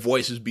let their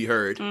voices be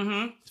heard.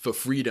 For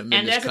freedom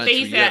in this country. And that's the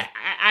thing he said.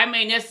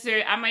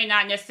 I may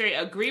not necessarily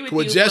agree with you.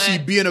 With Jesse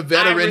being a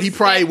veteran, he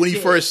probably, when he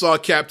first saw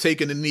Cap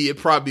taking the knee, it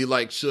probably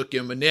like shook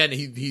him. And then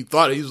he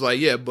thought, he was like,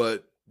 yeah,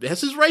 but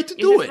that's his right to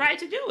do it. It's his right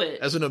to do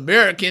it. As an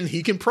American,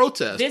 he can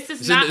protest. This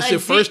is not a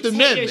First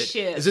Amendment.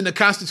 It's in the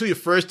Constitution,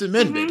 First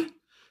Amendment.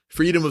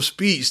 Freedom of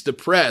speech, the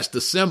press, the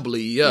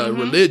assembly,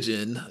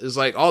 religion. It's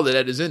like all of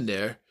that is in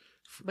there.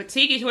 But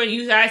Tiki,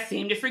 you guys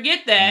seem to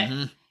forget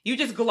that. You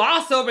just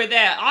gloss over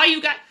that. All you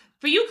got...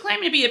 For you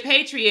claiming to be a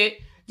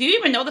patriot, do you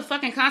even know the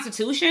fucking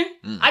Constitution?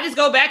 I just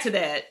go back to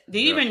that. Do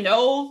you even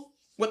know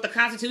What the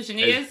Constitution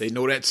is? They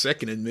know that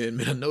Second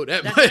Amendment. I know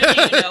that. That's what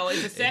I mean, though.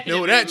 It's the Second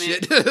Amendment.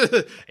 They know that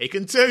shit. They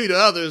can tell you the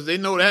others. They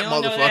know that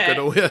motherfucker,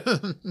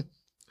 though.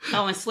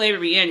 Oh, and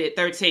slavery ended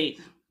 13th.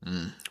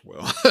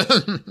 Well,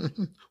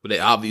 but they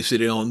obviously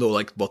they don't know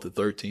like about the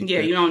 13th. Yeah,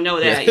 you don't know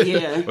that.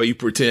 Yeah. Or you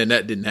pretend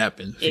that didn't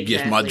happen. Exactly.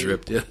 Get my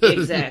drift. Yeah.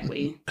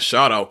 Exactly.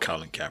 Shout out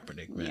Colin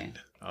Kaepernick, man.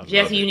 Yeah.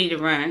 Jesse, you need to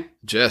run.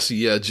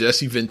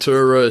 Jesse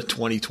Ventura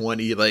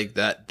 2020, like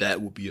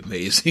that would be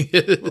amazing.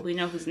 Well, we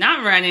know who's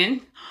not running.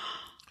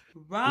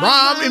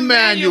 Rahm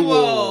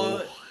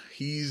Emanuel.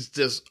 He's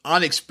just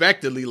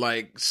unexpectedly,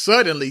 like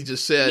suddenly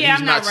just said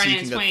he's not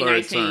seeking a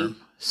third term.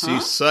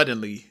 See,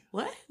 suddenly.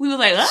 What? We were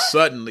like,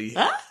 suddenly.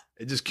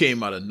 It just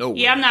came out of nowhere.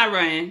 Yeah, I'm not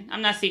running.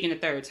 I'm not seeking a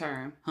third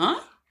term.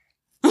 Huh?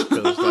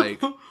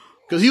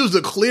 Because he was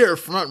the clear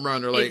front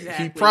runner. Like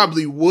he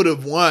probably would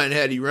have won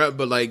had he run,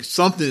 but like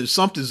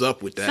something's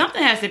up with that.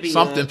 Something has to be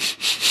something. Up.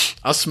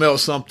 I smell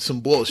something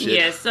bullshit.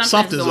 Yeah,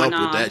 something's going up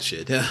on with that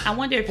shit. Yeah. I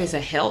wonder if it's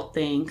a health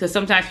thing because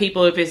sometimes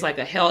people, if it's like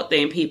a health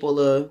thing,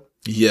 people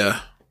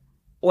yeah.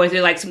 Or is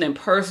it like something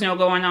personal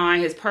going on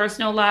in his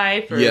personal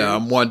life? Or? Yeah,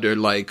 I'm wondering,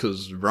 like,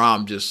 because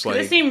Rahm just, like...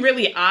 It seemed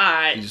really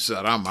odd. He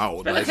said, I'm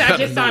out. But I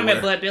just saw him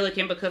at Bud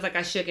Billiken because, like,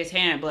 I shook his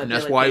hand, And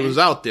that's why he was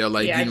out there,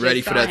 like, getting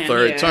ready for that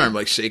third term,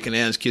 like, shaking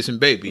hands, kissing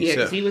babies. Yeah,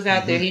 because he was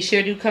out there. He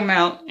sure do come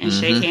out and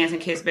shake hands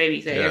and kiss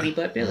babies at every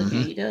Bud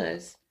Billiken. He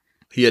does.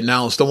 He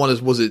announced,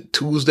 was it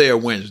Tuesday or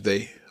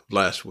Wednesday?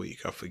 Last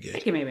week, I forget. I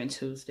think it may have been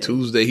Tuesday.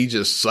 Tuesday, he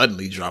just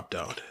suddenly dropped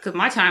out. Because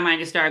my timeline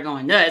just started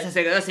going nuts. I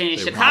said, us in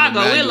Chicago,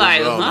 we're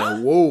like,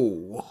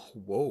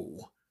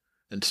 whoa.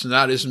 And so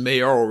now this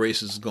mayoral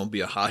race is going to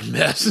be a hot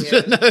mess. Yeah.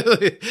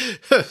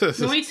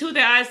 The only two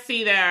that I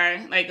see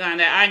that are, like,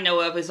 that I know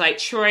of is, like,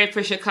 Troy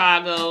for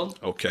Chicago.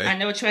 Okay. I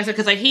know Troy,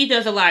 because, like, he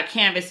does a lot of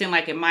canvassing,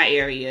 like, in my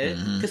area.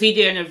 Because he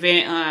did an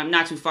event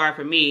not too far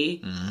from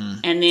me.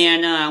 And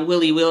then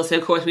Willie Wilson,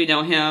 of course, we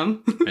know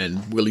him.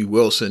 And Willie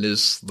Wilson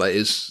is, like,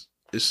 it's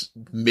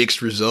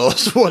mixed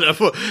results,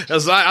 whatever.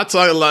 As I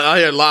talk a lot, I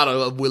hear a lot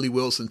of Willie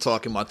Wilson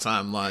talk in my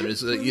timeline.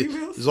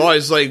 It's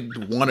always like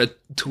one or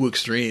two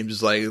extremes.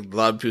 It's like a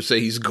lot of people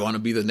say he's going to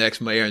be the next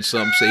mayor, and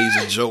some say he's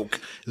a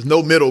joke. There's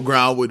no middle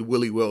ground with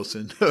Willie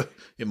Wilson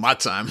in my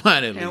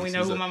timeline. At least. And we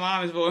know who my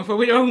mom is voting for.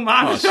 We know who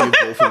mom is. She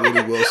voted for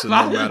Willie Wilson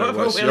no matter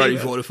what. She already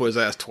voted for his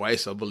ass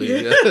twice, I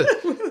believe.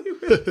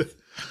 Yeah.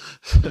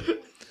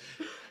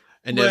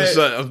 And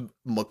then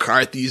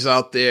McCarthy's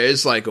out there.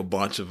 It's like a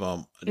bunch of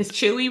them. Is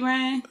Chewy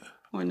running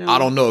or no? I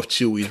don't know if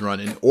Chewy's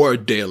running or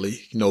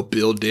Daley. You know,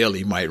 Bill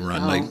Daley might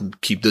run.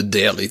 Like keep the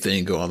Daley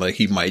thing going. Like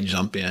he might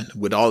jump in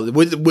with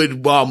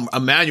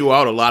Emanuel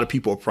out. A lot of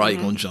people are probably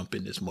gonna jump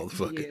in this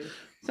motherfucker. Yeah.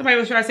 Somebody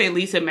was trying to say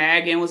Lisa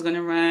Madigan was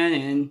gonna run,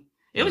 and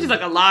it was just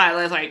like a lot. It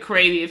was like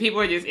crazy.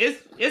 People are just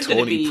it's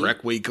gonna be Tony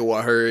Preckwinkle.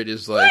 I heard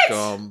is like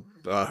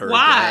I heard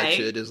why? That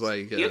shit is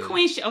like your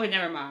queen. Oh,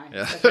 never mind.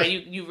 Yeah. That's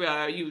right.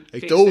 You.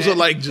 Like, those are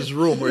like just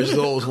rumors.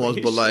 Those ones,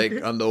 but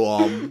like I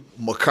know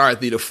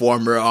McCarthy, the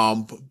former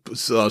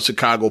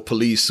Chicago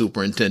police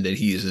superintendent,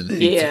 he's in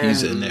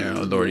there. I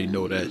already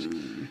know that.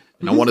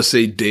 And I want to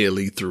say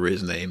Daley threw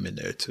his name in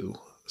there too.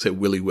 Said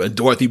Willie.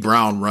 Dorothy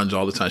Brown runs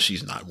all the time.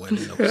 She's not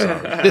winning. I'm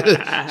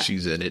sorry.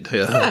 She's in it.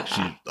 Yeah.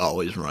 She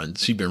always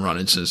runs. She's been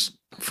running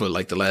for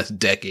like the last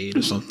decade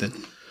or something.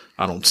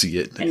 I don't see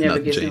it. I never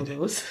get no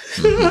votes.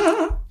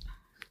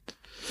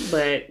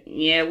 But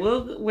yeah,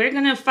 we're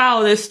gonna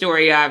follow this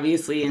story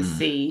obviously and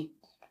see.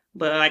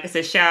 But like I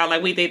said, shout out,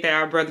 like we think that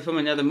our brother from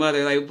another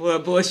mother, like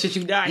boy, should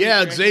you die?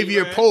 Yeah,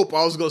 Xavier Pope.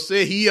 I was gonna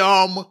say he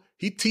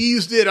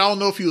teased it. I don't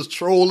know if he was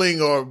trolling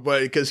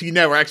but because he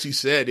never actually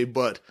said it,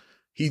 but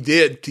he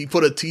did. He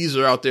put a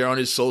teaser out there on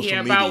his social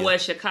media about what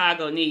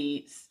Chicago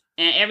needs.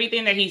 And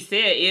everything that he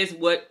said is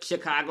what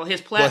Chicago, his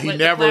platform.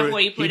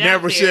 But he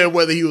never said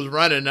whether he was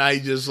running. Now he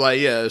just like,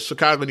 yeah,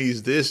 Chicago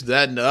needs this,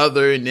 that, and the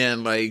other, and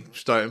then like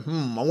start.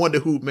 I wonder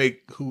who be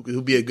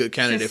a good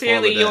candidate.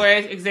 Sincerely, for all of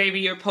that. Yours,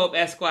 Xavier Pope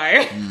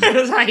Esquire.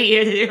 That's how he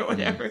ended it or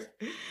whatever.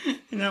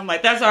 And I'm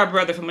like, that's our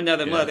brother from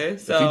another mother.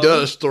 So if he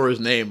does store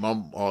his name, I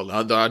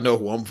know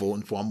who I'm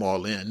voting for. I'm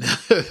all in.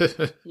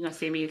 You're gonna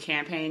see me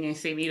campaign and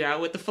see me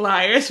out with the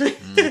Flyers.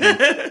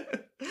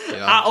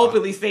 Yeah, I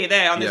openly say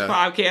that on this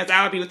podcast.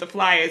 I'll be with the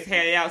Flyers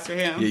handing out for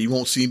him. Yeah, you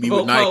won't see me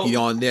with Nike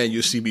on there.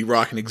 You'll see me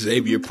rocking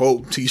Xavier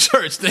Pope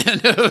t-shirts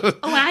then.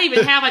 I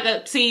even have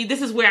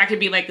this is where I could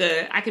be like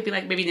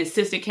maybe an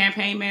assistant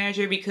campaign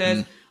manager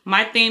because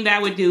my thing that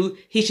I would do,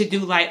 he should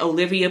do like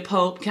Olivia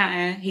Pope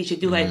kind of. He should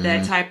do like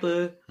that type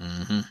of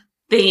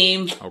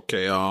theme.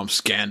 Okay,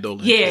 scandal.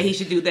 Yeah, he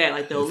should do that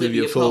like the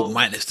Olivia Pope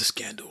minus the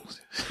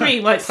scandals. Pretty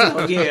much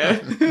so,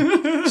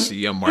 yeah.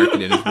 See, I'm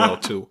marketing as well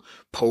too.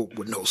 Pope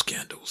with no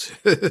scandals.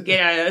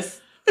 Get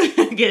us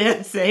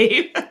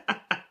saved.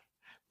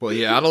 Well,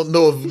 yeah, I don't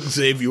know if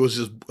Xavier was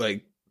just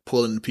like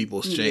pulling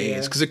people's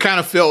chains, because it kind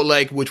of felt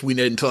like, which we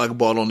didn't talk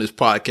about on this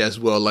podcast as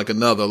well, like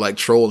another like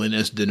trolling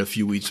incident a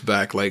few weeks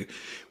back, like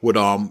with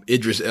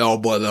Idris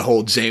Elba, the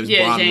whole James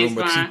Bond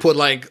rumor. He put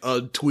like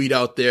a tweet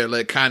out there,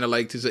 like kind of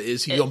like to say,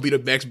 is he gonna be the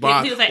next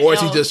Bond, like, or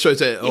is he just trying to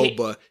say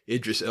Elba,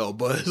 Idris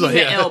Elba? It's like,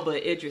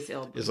 Elba, Idris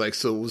Elba. It's like,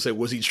 so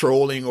was he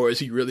trolling, or is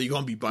he really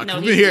gonna be Bond?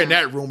 We've been hearing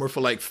that rumor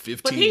for like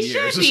 15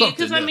 years or something.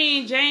 Because I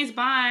mean, James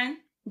Bond's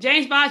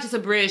just a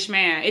British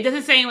man. It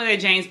doesn't say anywhere that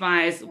James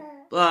Bond is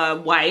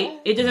white.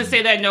 It doesn't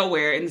say that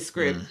nowhere in the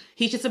script.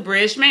 He's just a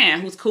British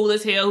man who's cool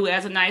as hell, who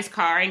has a nice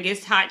car and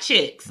gets hot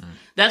chicks.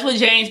 That's what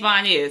James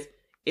Bond is.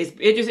 Is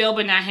Idris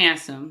Elba not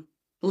handsome?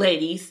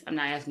 Ladies, I'm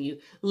not asking you.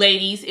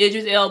 Ladies,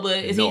 Idris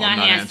Elba, is he not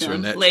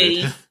handsome?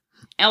 Ladies.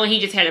 And when he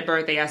just had a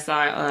birthday, I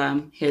saw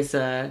his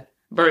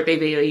birthday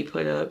video he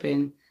put up,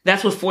 and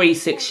that's what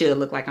 46 should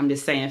look like. I'm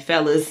just saying,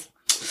 fellas.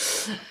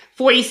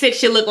 46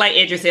 should look like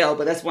Idris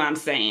Elba. That's what I'm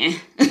saying.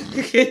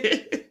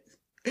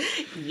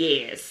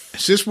 Yes.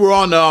 Since we're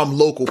on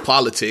local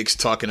politics,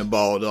 talking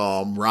about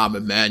Rahm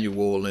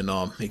Emanuel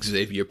and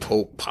Xavier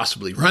Pope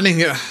possibly running.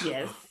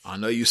 Yes. I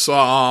know you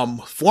saw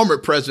former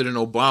President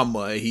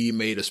Obama. He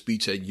made a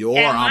speech at your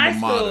alma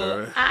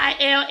mater.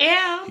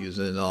 ILL. He was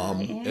in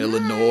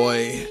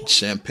Illinois,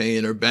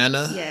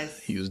 Champaign-Urbana. Yes.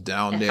 He was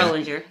down there.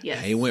 Hellinger, yes.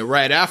 And he went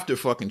right after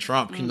fucking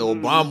Trump. You know,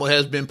 Obama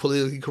has been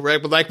politically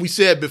correct. But like we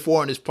said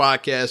before on this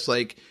podcast,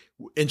 like,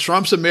 in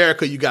Trump's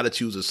America, you got to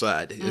choose a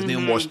side. There's no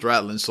more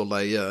straddling. So,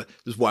 like, this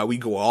is why we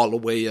go all the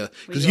way.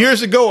 Because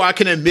years ago, I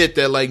can admit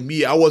that, like,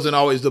 me, I wasn't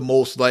always the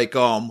most, like,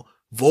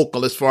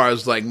 vocal as far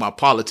as, like, my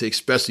politics,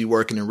 especially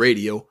working in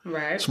radio.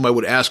 Right. Somebody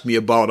would ask me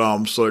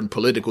about certain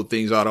political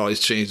things. I'd always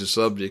change the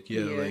subject.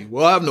 Like,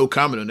 well, I have no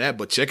comment on that,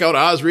 but check out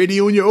Oz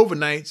Radio in your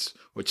overnights.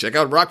 Or check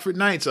out Rockford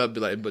Nights. I'd be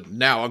like, but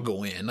now I'll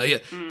go in.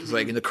 Like, it's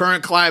like in the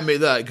current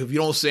climate, like, if you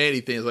don't say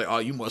anything, it's like, oh,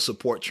 you must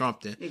support Trump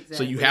then. Exactly.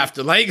 So you have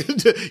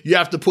to you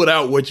have to put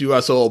out what you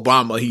are. So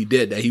Obama, he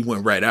did that. He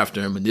went right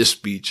after him in this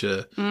speech.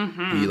 He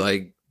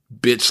like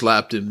bitch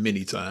slapped him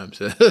many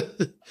times.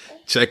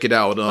 Check it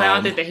out. Well, I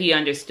don't think that he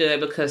understood,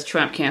 because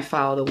Trump can't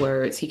follow the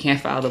words. He can't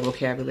follow the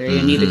vocabulary,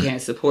 and neither can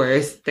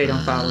supporters. They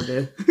don't follow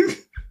the...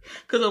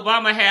 Because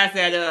Obama has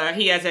that,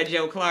 he has that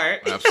Joe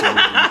Clark.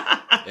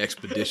 Absolutely.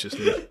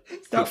 Expeditiously.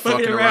 Stop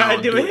fucking around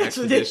and do it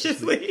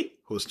expeditiously.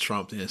 Who's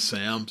Trump and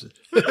Sam's.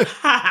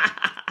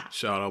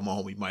 Shout out my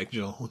homie Mike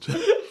Jones.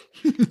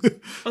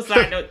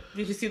 Side note,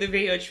 did you see the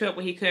video of Trump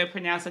when he couldn't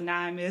pronounce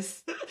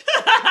anonymous?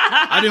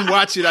 I didn't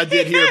watch it. I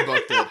did hear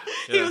about that.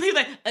 Yeah. He was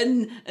like,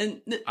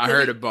 I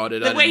heard about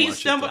it. The way he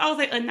stumbled, I was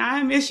like,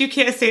 anonymous? You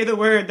can't say the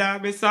word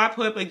anonymous. So I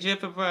put up a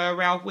gif of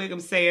Ralph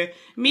Wiggum saying,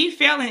 me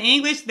failing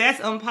English, that's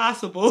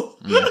impossible.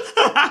 He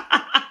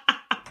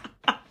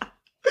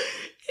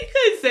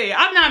couldn't say it.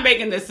 I'm not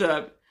making this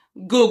up.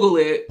 Google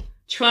it.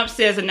 Trump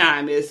says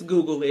anonymous.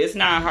 Google it. It's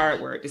not a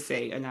hard word to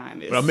say,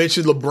 anonymous. But I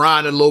mentioned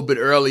LeBron a little bit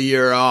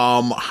earlier.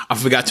 I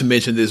forgot to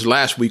mention this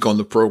last week on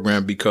the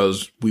program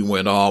because we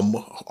went all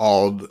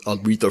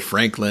Aretha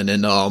Franklin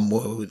and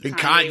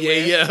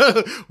Kanye.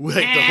 Yeah,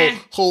 like the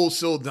whole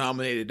show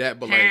dominated that.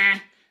 But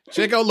like,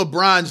 check out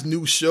LeBron's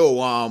new show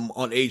on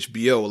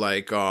HBO.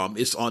 Like,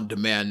 it's on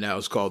demand now.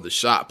 It's called The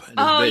Shop. And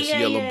it's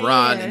basically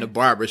LeBron in the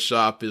barber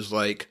shop is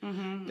like.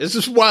 This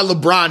is why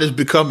LeBron is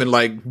becoming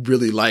like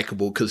really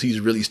likable, because he's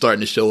really starting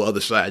to show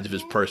other sides of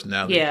his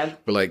personality. Yeah.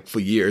 But like for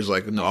years,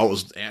 like, no, I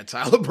was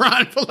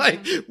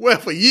anti-LeBron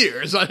for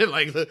years. I didn't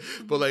like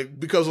but like,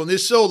 because on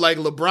this show, like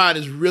LeBron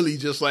is really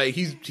just like,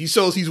 he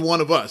shows he's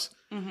one of us.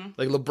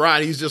 Like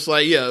LeBron, he's just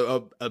like,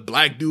 a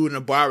black dude in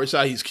a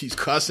barbershop. He's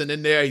cussing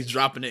in there. He's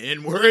dropping the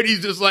N-word.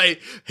 He's just like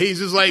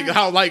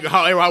how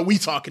we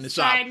talk in the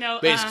shop. I know.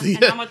 Basically,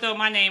 and I'm gonna throw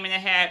my name in the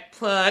hat.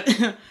 Plug.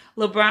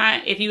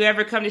 LeBron, if you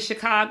ever come to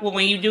Chicago,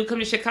 when you do come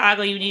to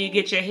Chicago, you need to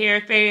get your hair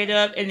faded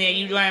up, and then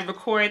you want to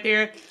record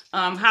there.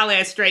 Holla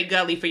at Straight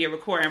Gully for your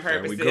recording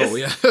purposes. There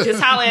we go, yeah.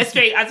 Just holla at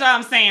Straight. That's all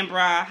I'm saying, bro.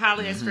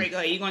 Holla at Straight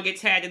Gully. You're gonna get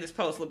tagged in this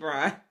post,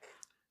 LeBron.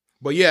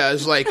 But yeah,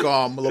 it's like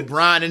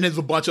LeBron, and there's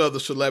a bunch of other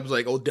celebs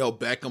like Odell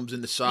Beckham's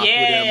in the shop with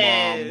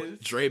him.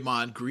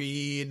 Draymond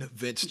Green,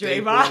 Vince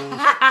Staples,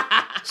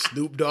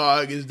 Snoop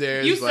Dogg is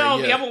there. You saw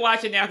me. I'm gonna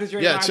watch it now because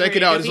Draymond. Yeah, check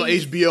it out. It's on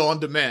HBO on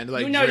demand.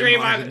 Like, you know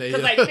Draymond,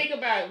 because like think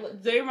about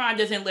it, Draymond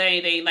doesn't let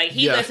anything. Like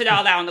he lets it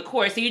all out on the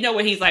court, so you know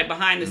what he's like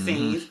behind the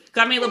scenes.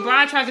 Because I mean,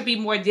 LeBron tries to be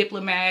more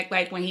diplomatic,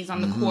 like when he's on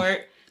the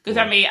court. Because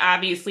I mean,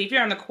 obviously, if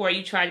you're on the court,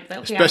 you try to be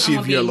like, okay, especially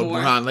if you're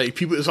LeBron, like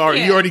people, it's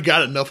already you already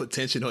got enough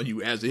attention on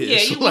you as it is.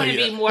 Yeah, you want to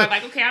be more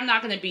like, okay, I'm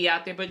not going to be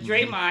out there, but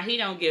Draymond, he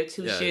don't give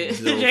two shit.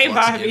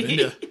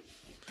 Draymond,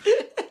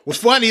 What's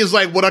funny is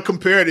like what I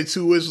compared it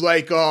to is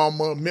like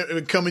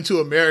Coming to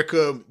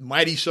America,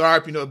 Mighty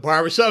Sharp,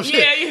 barbershop shit.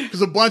 Yeah.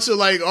 Because a bunch of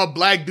like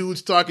black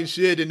dudes talking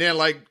shit, and then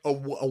like a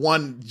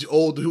one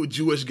old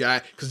Jewish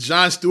guy. Because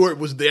Jon Stewart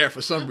was there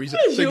for some reason,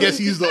 so I guess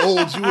he's the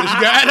old Jewish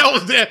guy that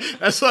was there.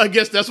 I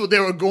guess that's what they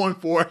were going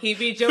for. He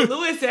beat Joe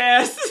Louis'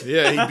 ass.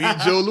 Yeah, he beat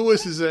Joe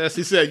Louis' ass.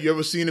 He said, "You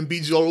ever seen him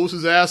beat Joe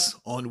Louis' ass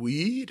on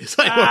weed?" It's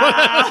like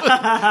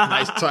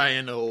nice tie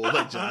in the hole,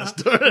 like Jon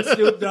Stewart.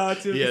 Snoop Dogg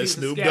too. Yeah,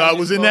 Snoop Dogg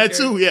was in that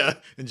too. yeah.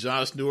 And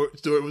Jon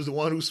Stewart was the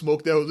one who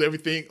smoked that was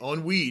everything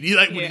on weed. He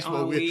liked when he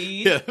smoked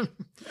weed. Yeah.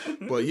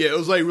 But yeah, it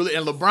was like really,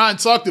 and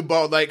LeBron talked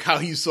about like how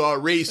he saw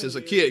race as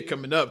a kid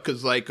coming up.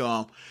 Cause like,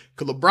 cause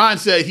LeBron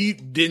said he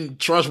didn't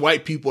trust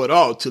white people at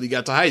all till he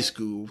got to high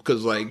school.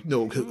 Cause like, in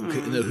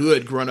the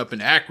hood growing up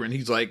in Akron,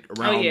 he's like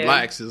around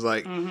blacks is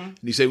like, and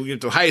he said we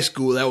went to high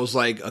school. That was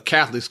like a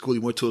Catholic school he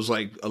went to, was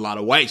like a lot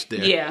of whites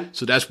there. Yeah.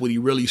 So that's when he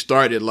really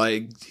started.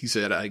 Like he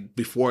said,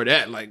 before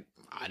that, like,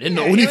 I didn't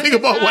know anything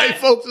about white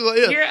folks.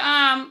 Like,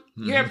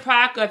 you're a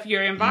product of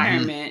your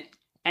environment.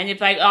 And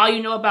if like all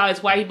you know about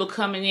is white people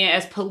coming in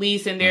as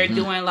police and they're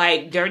doing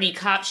like dirty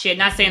cop shit,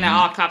 not saying that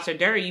all cops are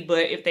dirty, but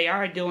if they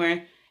are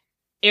doing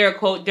air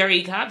quote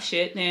dirty cop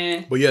shit,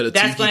 then the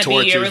that's going to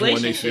be your relationship.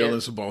 When they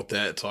feelings about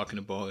that, talking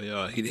about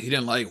he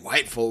didn't like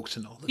white folks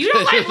and all that. You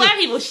don't like black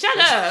people. Shut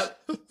up.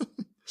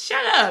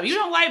 Shut up! You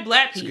don't like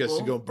black people. I guess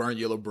you're gonna burn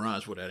your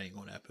LeBrons. Well, that ain't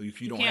gonna happen.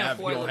 If you don't have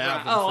them.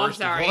 I'm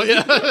sorry.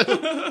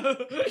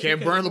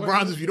 Can't burn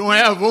LeBrons if you don't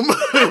have them.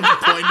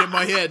 Pointing in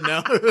my head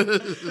now.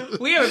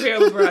 We have a pair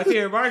of LeBrons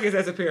here. Marcus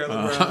has a pair of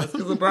LeBrons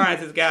because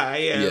LeBron's his guy.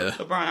 Yeah.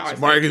 LeBron.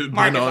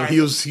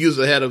 Marcus, he was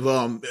ahead of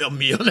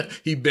me.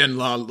 He been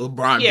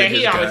LeBron. Yeah,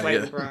 he always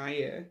liked LeBron.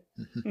 Yeah.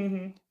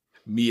 Mm-hmm.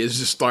 Me has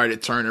just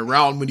started turning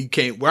around when he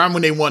came.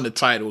 When they won the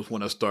titles,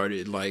 when I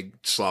started like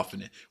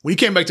softening. When he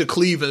came back to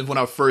Cleveland, when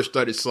I first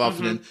started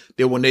softening,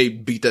 then when they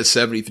beat that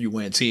 73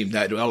 win team,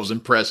 that was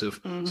impressive.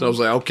 So I was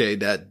like, okay,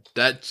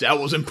 that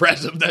was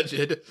impressive. That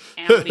shit.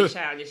 And I'm gonna be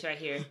childish right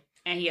here.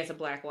 And he has a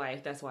black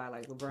wife. That's why I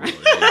like LeBron.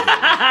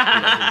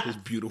 His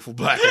beautiful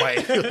black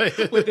wife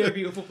with their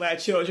beautiful black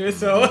children.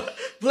 So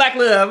black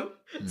love.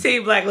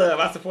 Team Black Love,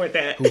 I support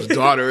that. Whose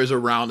daughter is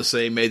around the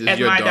same age as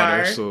your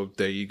daughter, so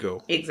there you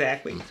go.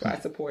 Exactly, so I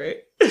support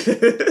it.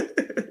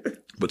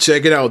 But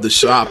check it out, The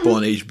Shop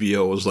on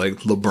HBO was like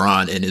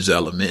LeBron in his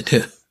element.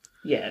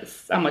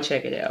 Yes, I'm gonna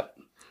check it out.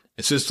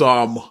 And since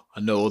I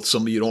know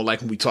some of you don't like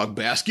when we talk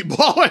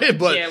basketball,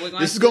 but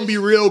this is gonna be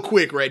real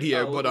quick right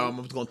here. But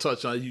I'm gonna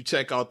touch on it. You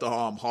check out the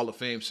Hall of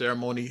Fame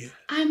ceremony.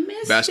 I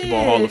missed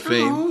Basketball Hall of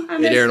Fame.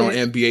 It aired on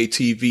NBA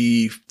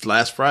TV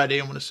last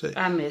Friday, I'm gonna say.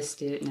 I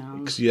missed it. No.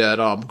 Because you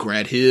had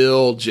Grant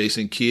Hill,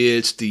 Jason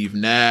Kidd, Steve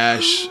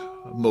Nash,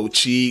 Mo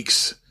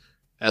Cheeks.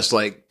 That's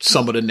like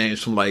some of the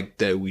names from like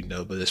that we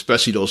know, but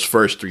especially those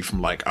first three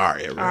from like our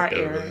era.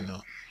 Really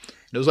know.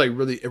 It was like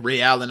really Ray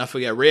Allen. I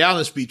forget. Ray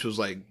Allen's speech was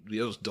like,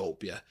 it was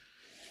dope. Yeah.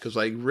 Cause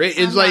like Ray,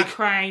 it's like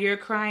crying. You're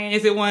crying.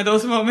 Is it one of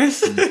those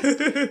moments? And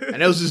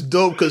it was just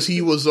dope. Cause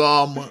he was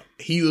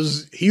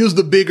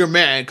the bigger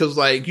man. Cause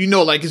like,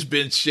 like it's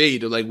been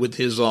shaded like with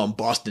his,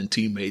 Boston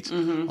teammates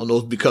on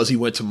those because he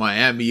went to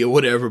Miami or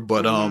whatever.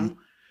 But,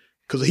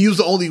 cause he was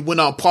the only, when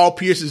Paul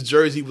Pierce's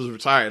jersey was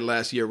retired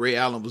last year, Ray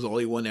Allen was the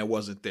only one that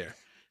wasn't there.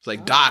 It's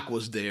like Doc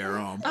was there,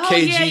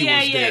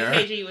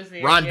 KG was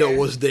there, Rondo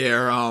was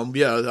there,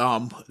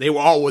 they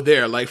were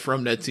there, like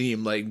from that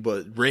team, like,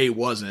 but Ray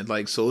wasn't,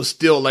 like, so it's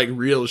still like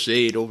real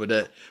shade over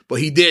that. But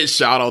he did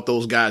shout out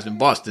those guys in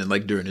Boston,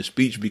 like during his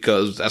speech,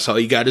 because that's how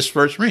he got his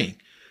first ring.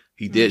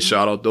 He did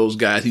shout out those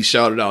guys. He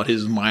shouted out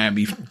his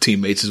Miami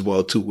teammates as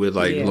well too, with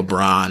like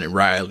LeBron and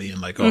Riley and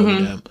like all of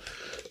them.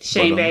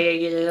 Shane Battier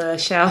get a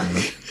shout.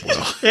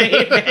 Well,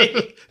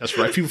 that's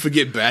right. People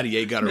forget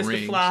Battier got a Mr.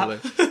 ring.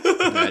 Flop. So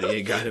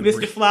Battier got a Mr.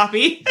 ring.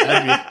 Floppy.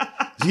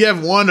 Does he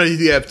have one or does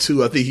he have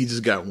two? I think he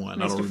just got one.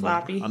 Mr. I don't remember.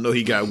 Floppy. I know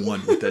he got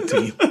one with that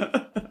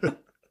team.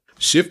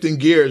 Shifting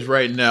gears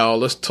right now,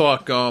 let's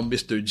talk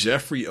Mr.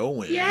 Jeffrey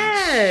Owens.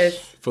 Yes.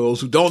 For those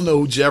who don't know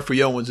who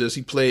Jeffrey Owens is,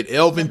 he played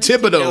Elvin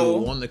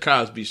Thibodeau on The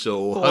Cosby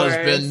Show. For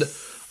husband.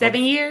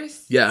 7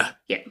 years? Yeah.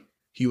 Yeah.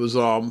 He was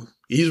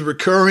he's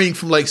recurring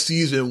from like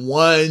season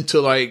 1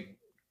 to like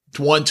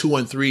 1, 2,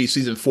 and 3.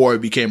 Season 4 he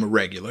became a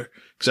regular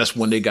because that's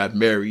when they got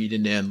married,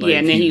 and then like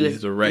and then he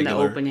was a regular. In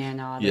the opening and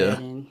all that.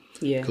 And,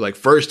 Cause like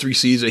first 3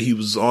 seasons he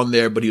was on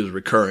there, but he was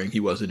recurring. He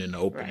wasn't in the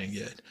opening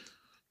yet.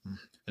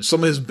 And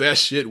some of his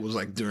best shit was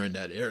like during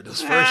that era.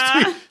 Those first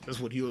 3. That's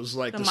what he was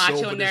like the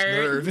chauvinist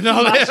nerve and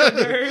all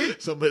that.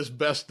 Some of his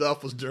best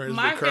stuff was during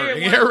his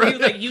recurring era. He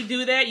was like, you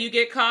do that, you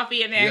get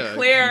coffee, and then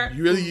Claire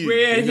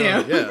read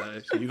him. Yeah,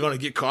 you're gonna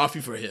get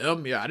coffee for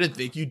him. Yeah, I didn't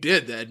think you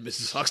did that,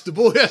 Mrs.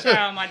 Huxtable. Shout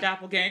out my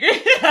doppelganger.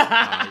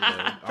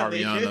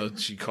 Ariana,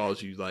 she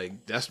calls you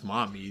like that's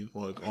mommy.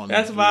 On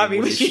that's mommy.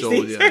 The show,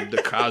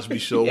 the Cosby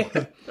Show.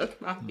 Yeah, that's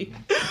mommy.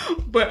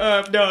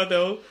 But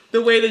no,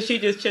 the way that she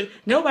just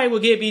nobody will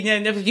give me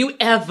nothing if you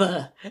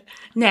ever.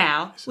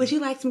 Now, would you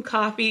like some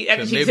coffee? Maybe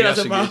I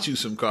should get you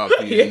some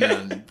coffee and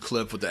then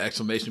clip with the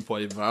exclamation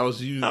point. If I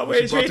was you, I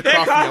wouldn't drink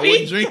that coffee. I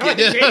wouldn't drink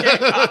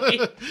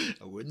it.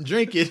 I wouldn't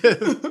drink it.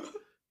 And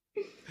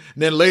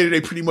then later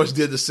they pretty much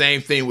did the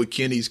same thing with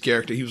Kenny's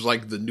character. He was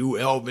like the new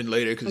Elvin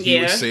later because he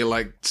would say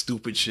like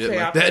stupid shit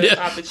like that.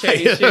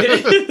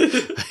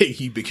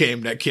 He became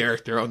that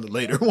character on the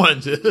later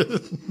ones.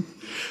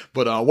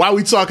 But while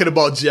we talking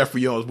about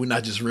Jeffrey Owens, we're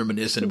not just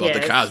reminiscing about the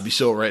Cosby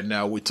Show right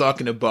now. We're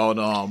talking about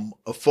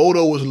a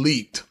photo was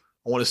leaked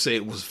I want to say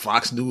it was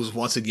Fox News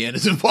once again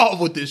is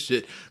involved with this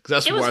shit.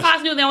 It was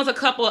Fox News. There was a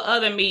couple of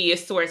other media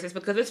sources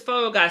because this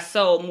photo got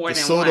sold more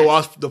than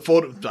once. The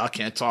photo, I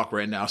can't talk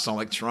right now. I sound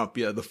like Trump.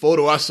 Yeah, the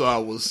photo I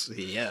saw was,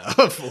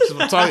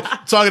 I'm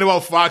talking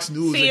about Fox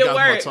News. See, it got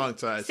my tongue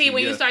tied. See,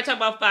 when you start talking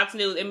about Fox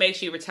News, it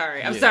makes you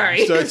retarded. I'm sorry.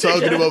 You start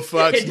talking about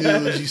Fox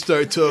News, you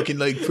start talking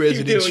like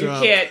President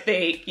Trump. You can't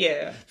think,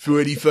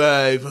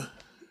 45.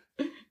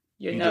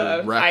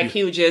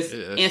 IQ just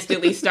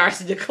instantly starts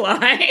to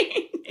decline.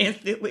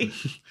 Instantly.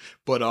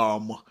 But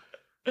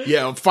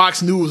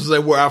Fox News is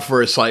like where I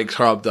first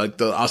heard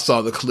I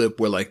saw the clip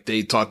where like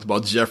they talked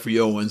about Jeffrey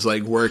Owens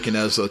like working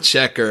as a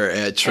checker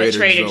at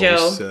Trader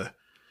Joe's.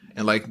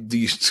 And like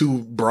these two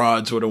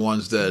broads were the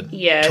ones that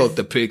took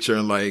the picture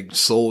and like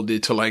sold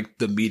it to like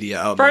the media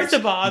outlets. First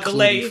of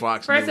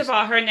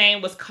all, her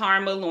name was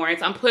Karma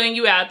Lawrence. I'm putting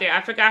you out there.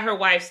 I forgot her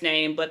wife's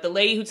name, but the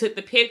lady who took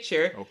the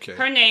picture,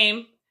 her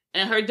name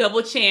and her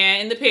double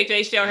chin in the picture,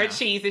 they show her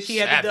cheese and she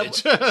had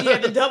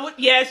the double.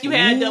 Yes, you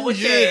had double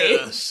chin.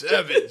 Yeah,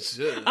 savage.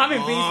 I'm in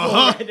beast mode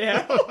right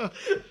now.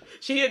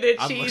 She had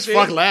that cheese.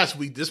 Fuck last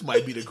week. This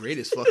might be the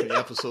greatest fucking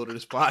episode of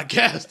this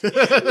podcast.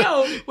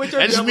 No,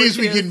 that just means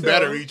we're getting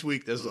better each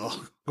week. That's all.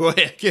 Go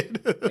ahead,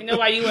 kid. We know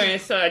why you were in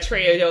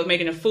Trader Joe's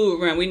making a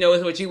food run. We know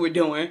it's what you were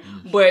doing.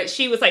 But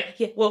she was like,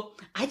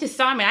 I just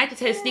saw him and I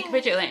just had a sneak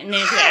picture. And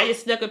then I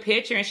just snuck a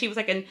picture. And she was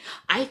like, and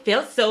I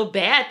felt so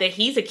bad that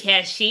he's a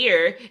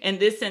cashier and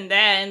this and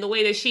that. And the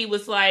way that she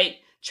was like,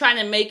 trying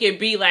to make it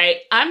be like,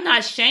 I'm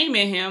not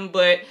shaming him,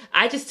 but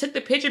I just took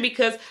the picture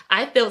because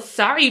I felt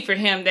sorry for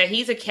him that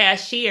he's a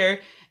cashier.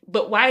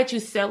 But why did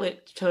you sell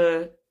it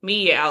to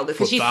media outlets?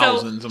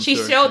 Because she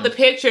sold the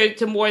picture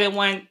to more than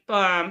one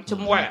outlet.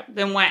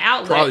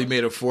 Probably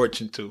made a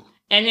fortune too.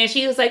 And then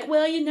she was like,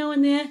 well,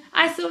 and then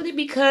I sold it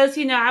because,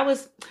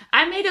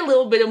 I made a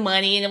little bit of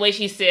money in the way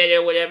she said it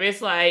or whatever.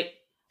 It's like,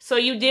 so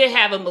you did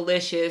have a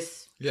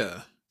malicious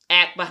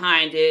act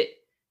behind it.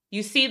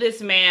 You see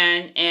this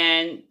man,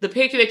 and the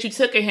picture that you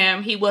took of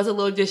him, he was a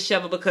little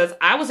disheveled because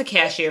I was a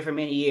cashier for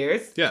many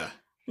years. Yeah.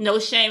 No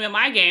shame in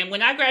my game.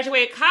 When I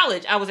graduated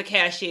college, I was a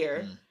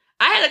cashier.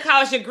 I had a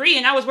college degree,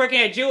 and I was working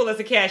at Jewel as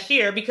a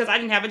cashier because I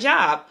didn't have a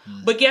job.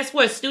 But guess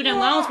what? Student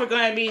loans were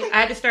going to be...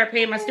 I had to start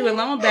paying my student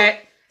loan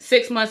back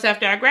 6 months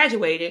after I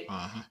graduated.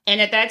 And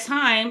at that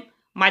time...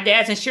 my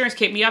dad's insurance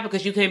kicked me out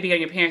because you couldn't be on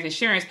your parents'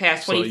 insurance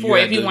past 24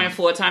 if you weren't a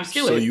full-time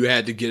student. So you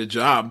had to get a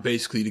job,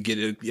 basically, to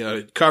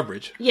get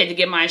coverage. Yeah, to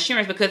get my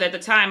insurance because at the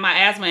time, my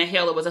asthma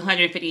inhaler was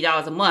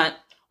 $150 a month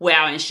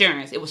without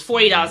insurance. It was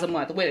 $40 a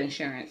month with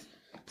insurance.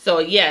 So,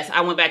 yes,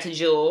 I went back to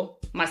Jewel,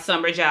 my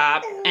summer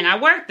job, and I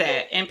worked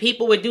that. And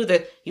people would do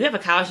you have a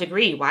college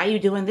degree. Why are you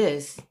doing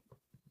this?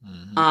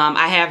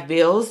 I have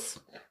bills.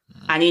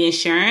 I need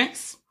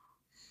insurance.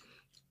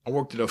 I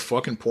worked at a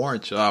fucking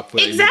porn shop.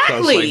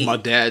 Exactly. Because, my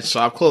dad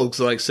shop clothes.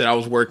 So, like I said, I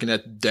was working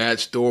at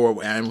dad's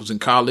store and was in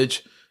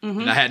college.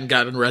 And I hadn't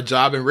gotten a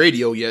job in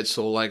radio yet.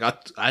 So, like, I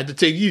had to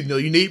take, you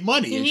need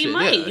money and shit. You need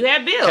money. Yeah. You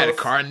had bills. I had a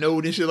car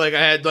note and shit. Like, I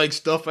had, like,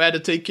 stuff I had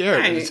to take care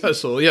of.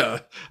 So,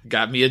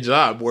 got me a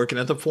job working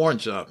at the porn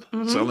shop.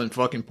 Selling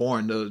fucking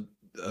porn.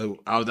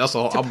 That's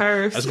all.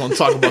 I was going to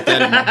talk about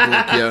that in my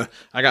book. Yeah,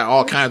 I got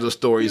all kinds of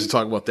stories to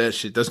talk about that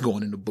shit. That's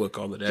going in the book.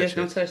 All of that. Just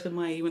don't touch the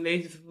money when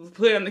they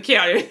put it on the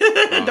counter.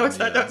 Don't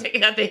take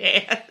it out their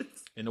hands.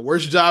 And the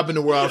worst job in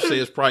the world, I'd say,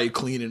 is probably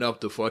cleaning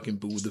up the fucking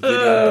booth, the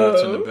video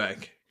booths in the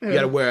back. You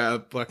gotta wear a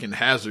fucking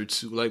hazard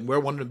suit, like wear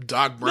one of them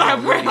Doc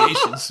Brown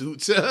radiation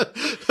suits.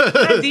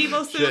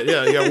 Devo suit.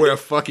 Yeah, you gotta wear a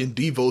fucking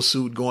Devo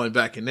suit going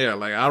back in there.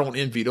 Like I don't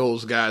envy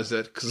those guys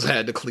because I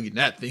had to clean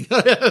that thing.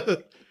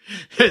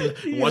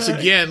 Once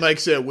again, like I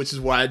said, which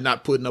is why I'm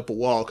not putting up a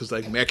wall because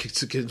like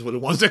Mexicans were the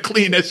ones that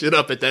clean that shit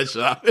up at that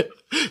shop.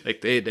 Like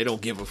they don't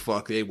give a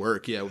fuck. They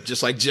work,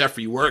 just like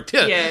Jeffrey worked.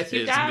 Yes,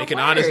 you gotta making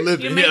work. Honest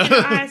living. You're making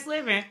an honest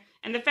living,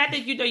 and the fact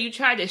that you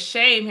tried to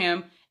shame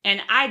him. And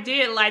I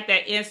did like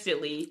that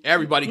instantly.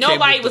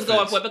 Nobody was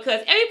going for it because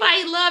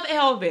everybody loved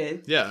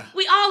Elvin. Yeah.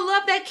 We all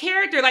love that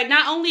character. Like,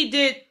 not only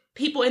did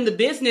people in the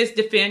business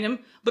defend him,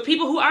 but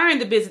people who are in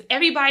the business,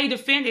 everybody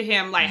defended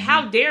him. Like,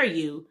 how dare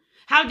you?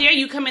 How dare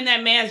you come in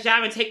that man's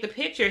job and take the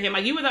picture of him?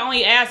 Like, you were the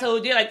only asshole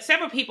who did. Like,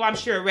 several people, I'm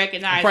sure,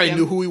 recognized him. Probably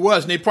knew who he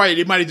was. And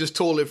they might have just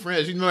told their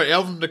friends.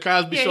 Elvin from the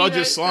Cosby Show, I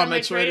just saw him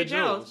at Trader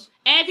Joe's.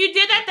 And if you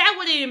did that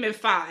wouldn't even been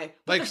fine.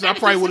 Like, cause I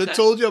probably would have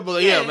told you,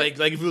 but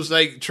like if it was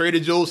like Trader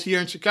Joe's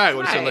here in Chicago,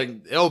 right. So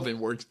like Elvin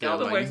works there.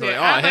 Elvin works there.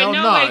 Like, oh, hell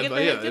no!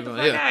 Get the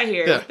fuck out of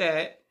here with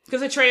that.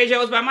 Because the Trader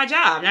Joe's by my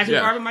job, not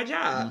just part of my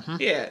job.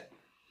 Yeah.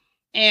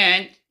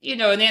 And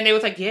and then they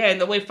was like, and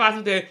the way Fox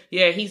was there,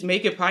 he's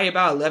making probably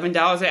about $11 an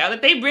hour.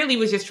 Like, they really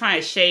was just trying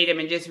to shade him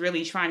and just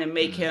really trying to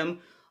make him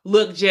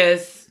look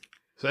just.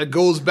 So that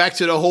goes back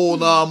to the whole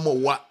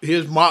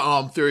here's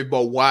my theory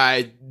about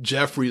why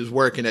Jeffrey is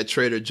working at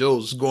Trader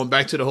Joe's. Going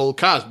back to the whole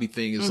Cosby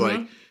thing, it's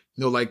like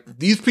like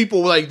these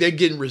people, like they're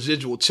getting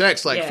residual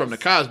checks, like from the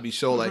Cosby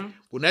Show. Like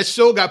when that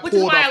show got pulled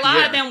off the air, which is why a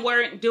lot of them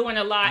weren't doing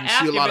a lot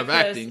after. See a lot of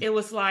acting. It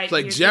was like, it's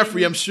like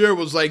Jeffrey, I'm sure,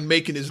 was like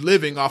making his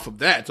living off of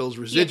that. Those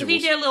residuals. Yeah, because he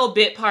did little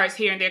bit parts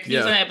here and there. Because he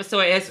was on an episode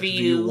of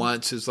SVU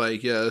once. It's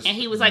like and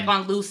he was like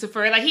on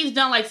Lucifer. Like he's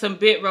done like some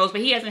bit roles,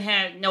 but he hasn't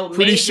had no.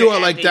 Pretty sure,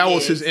 like that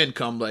was his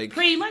income. Like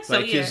pretty much,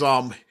 like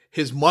so,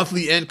 his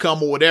monthly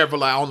income or whatever,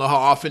 like I don't know how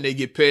often they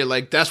get paid.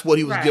 Like that's what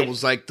he was getting,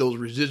 was like those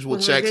residual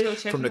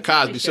checks from the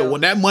Cosby Show. So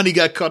when that money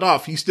got cut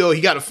off, he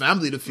got a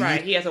family to feed.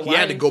 Right, he has a wife. He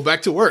had to go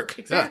back to work.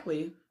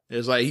 Exactly. Yeah.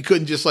 It's like he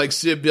couldn't just like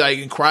sit like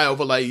and cry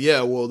over like,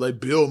 well, like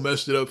Bill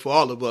messed it up for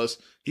all of us.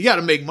 He got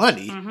to make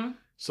money. Mm-hmm.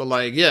 So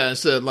like,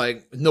 instead of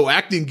like no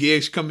acting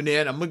gigs coming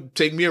in, I'm gonna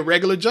take me a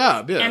regular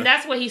job. Yeah, and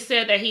that's what he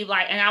said that he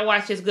liked. And I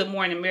watched his Good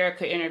Morning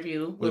America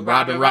interview with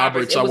Robin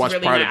Roberts. I watched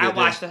really part of it. I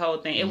watched the whole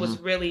thing. It was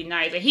really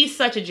nice. And he's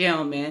such a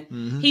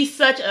gentleman. He's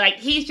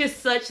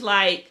just such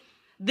like.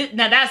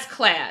 Now that's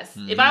class.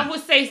 If I would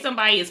say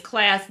somebody is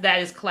class, that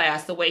is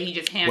class. The way he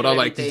just handled what I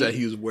liked everything. is that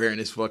he was wearing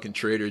his fucking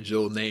Trader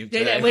Joe name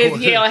tag with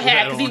his Yale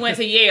hat because he went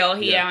to Yale.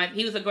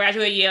 He was a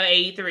graduate of Yale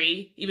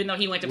 '83, even though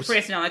he went to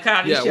Princeton on the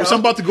Cosby Show. Yeah, I'm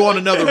about to go on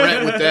another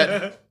rant with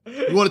that.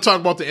 You want to talk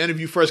about the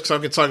interview first? Because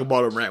I can talk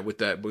about a rant with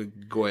that,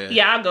 but go ahead.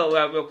 Yeah, I'll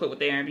go real quick with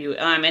the interview.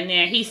 And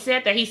then he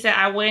said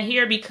I went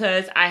here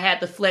because I had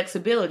the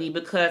flexibility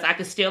because I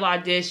could still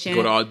audition.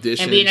 Go to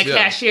auditions. And being a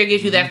cashier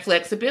gives you that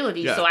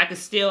flexibility. Yeah. So I could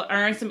still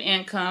earn some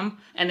income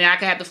and then I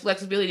could have the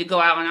flexibility to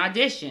go out on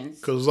auditions.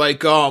 Because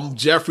like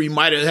Jeffrey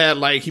might have had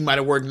he might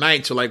have worked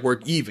nights or like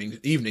worked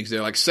evenings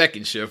there, like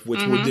second shift,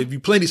 which would give you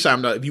plenty of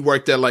time. If you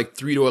worked at like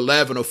 3 to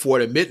 11 or 4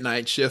 to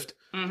midnight shift,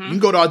 you can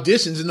go to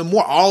auditions in the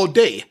morning all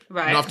day.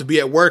 Right. You don't have to be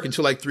at work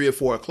until like 3 or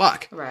 4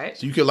 o'clock. Right.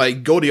 So you could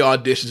like go to the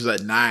auditions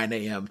at 9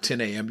 a.m., 10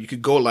 a.m. You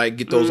could go like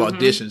get those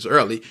auditions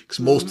early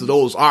because most of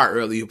those are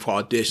early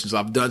for auditions.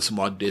 I've done some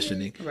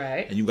auditioning.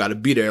 Right. And you got to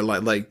be there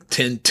like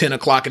 10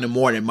 o'clock in the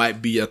morning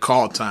might be a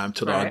call time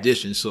to the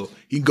audition. So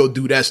you can go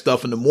do that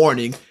stuff in the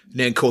morning and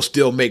then go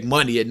still make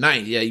money at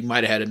night. Yeah, you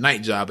might have had a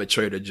night job at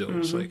Trader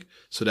Joe's.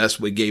 So that's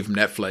what gave him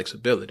that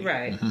flexibility.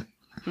 Right.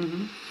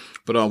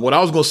 But what I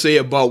was gonna say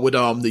about with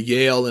the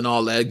Yale and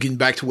all that, getting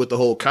back to with the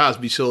whole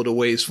Cosby Show, the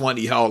way it's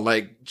funny how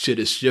like shit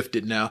has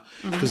shifted now.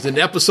 Because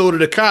the episode of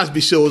the Cosby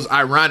Show is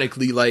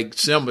ironically like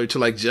similar to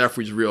like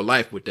Jeffrey's real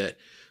life with that.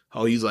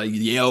 How he's like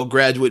Yale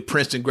graduate,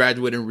 Princeton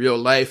graduate in real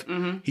life.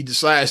 He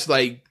decides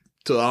like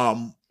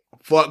to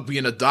fuck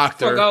being a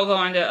doctor.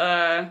 Going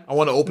to I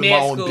want to open my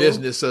own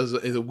business as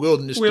a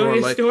wilderness store.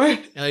 And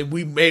like,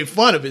 we made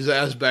fun of his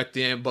ass back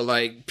then, but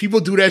like people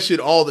do that shit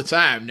all the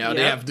time now.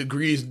 They have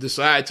degrees and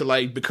decide to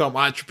like become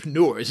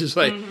entrepreneurs. It's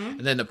like,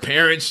 and then the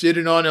parents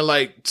sitting on it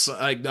like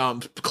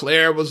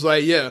Claire was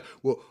like,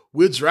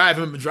 we'll drive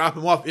him and drop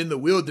him off in the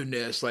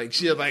wilderness. Like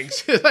she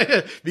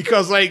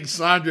because like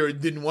Sandra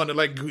didn't want to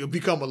like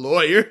become a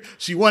lawyer.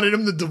 She wanted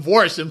him to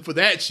divorce him for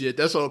that shit.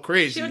 That's all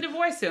crazy. She'll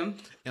divorce him.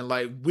 And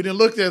like we didn't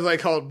look at it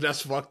like, oh,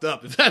 that's fucked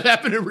up. If that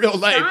happened in real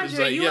life, Sandra, it's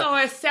like, you owe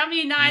us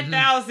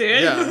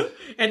 $79,000,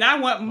 and I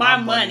want my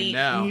money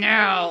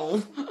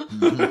now.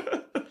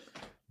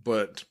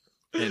 But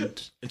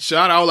and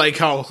shout out like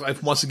how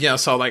like once again I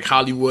saw like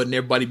Hollywood and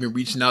everybody been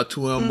reaching out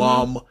to him.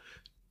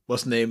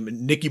 What's the name?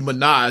 Nicki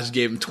Minaj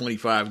gave him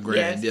 $25,000.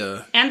 Yes.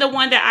 Yeah. And the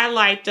one that I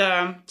liked,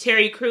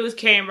 Terry Crews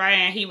came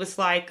right in. He was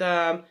like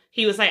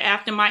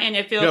after my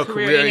NFL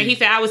career, and he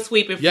said I was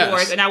sweeping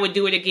floors and I would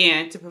do it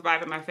again to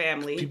provide for my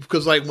family.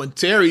 Because like when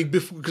Terry,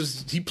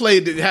 because he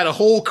had a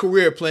whole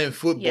career playing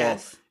football.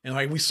 Yes. And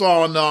like we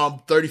saw on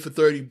 30 for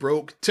 30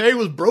 broke. Terry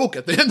was broke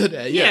at the end of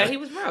that. Yeah, he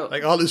was broke.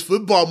 Like all his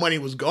football money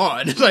was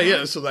gone. It's like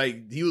so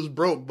like he was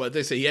broke, but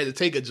they say he had to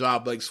take a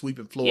job like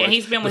sweeping floors. Yeah,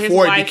 he's been with his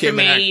wife for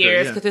many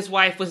years because his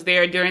wife was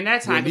there during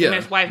that time. Him and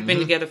his wife have been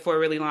together for a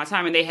really long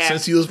time, and they have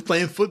since he was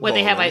playing football. Well,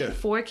 they have like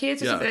 4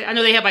 kids. Or something? I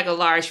know they have like a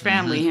large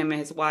family. Him and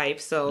his wife.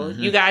 So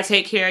you gotta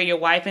take care of your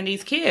wife and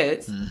these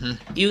kids.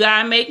 You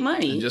gotta make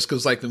money. And just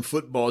because like them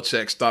football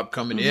checks stopped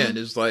coming in,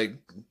 it's like.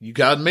 You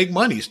gotta make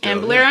money still.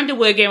 And Blair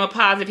Underwood gave him a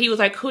positive. He was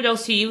like,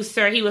 kudos to you,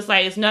 sir. He was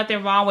like, there's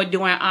nothing wrong with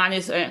doing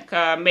honest,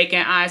 making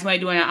honest money,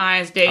 doing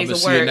honest days of work.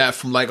 I've been seeing that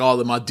from like all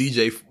of my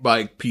DJ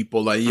like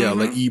people, like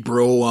like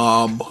Ebro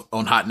on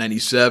Hot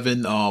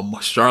 97,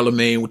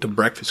 Charlemagne with the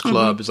Breakfast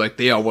Club. It's like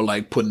they all were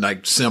like putting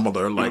like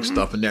similar like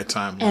stuff in their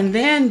timeline. And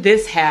then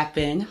this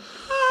happened.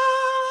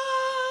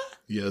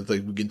 Yeah,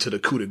 like we get to the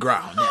coup de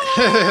grace.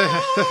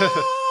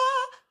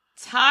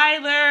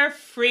 Tyler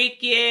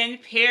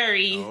freaking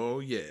Perry. Oh,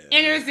 yeah.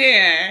 Enters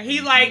in. He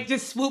like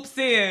just swoops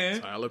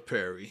in. Tyler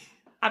Perry.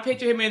 I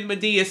picture him in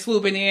Medea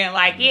swooping in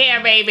like,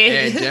 yeah, baby.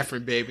 Yeah, Jeffrey,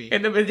 baby.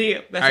 In the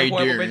Medea.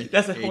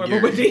 That's a horrible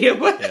Medea.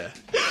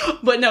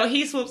 But no,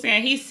 he swoops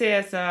in. He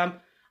says, I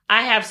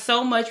have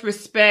so much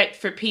respect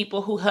for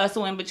people who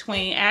hustle in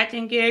between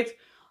acting gigs.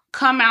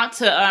 Come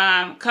out.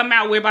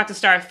 We're about to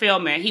start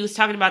filming. He was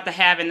talking about the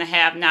have and the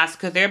have-nots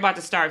because they're about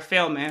to start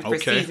filming for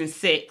season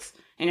 6.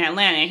 In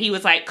Atlanta, and he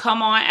was like,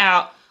 come on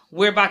out,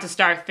 we're about to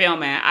start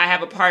filming, I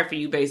have a part for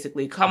you,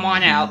 basically, come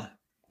on out.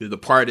 The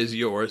part is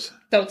yours.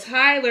 So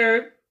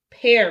Tyler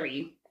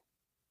Perry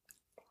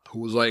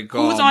who's like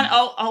who's on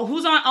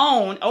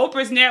OWN,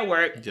 Oprah's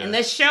network, and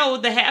the show,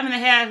 The Have and the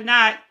Have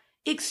Not,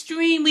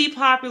 extremely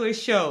popular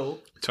show.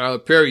 Tyler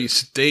Perry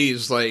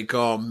stays like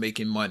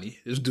making money.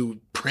 This dude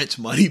prints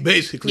money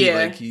basically. Yeah.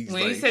 Like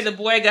when he said the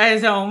boy got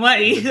his own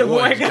money, the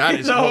boy got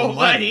his own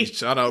money.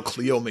 Shout out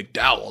Cleo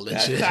McDowell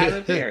and shit.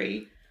 Tyler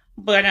Perry.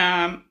 But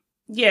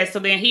so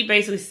then he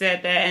basically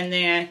said that, and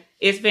then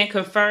it's been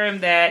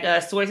confirmed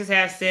that sources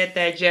have said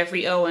that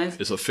Jeffrey Owens,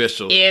 it's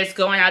official, is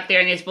going out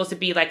there, and it's supposed to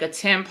be like a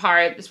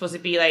 10-part. It's supposed to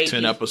be like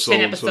 10 episodes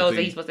that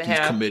he's supposed to have.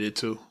 He's committed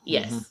to.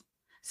 Yes. Mm-hmm.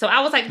 So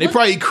I was like, they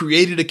probably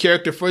created a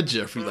character for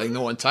Jeffrey, like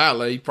knowing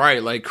Tyler. He probably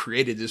like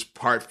created this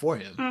part for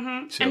him.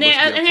 Mm-hmm. And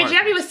then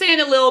Jeffrey was saying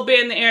a little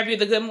bit in the interview,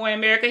 The Good Morning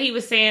America. He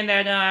was saying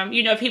that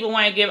people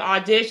want to give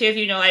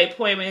auditions, like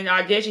put him in an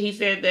audition. He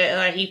said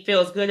that he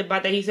feels good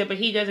about that. He said, but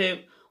he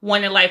doesn't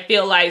want to like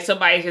feel like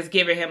somebody's just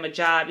giving him a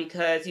job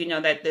because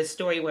that this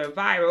story went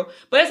viral.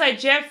 But it's like,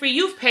 Jeffrey,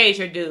 you've paid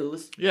your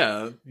dues.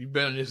 Yeah, you've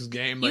been in this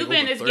game. You've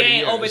been in this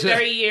game over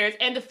 30 years,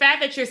 and the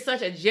fact that you're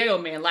such a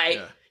gentleman,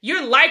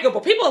 you're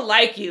likable. People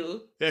like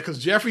you. Yeah, because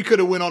Jeffrey could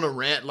have went on a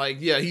rant. Like,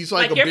 yeah, he's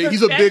like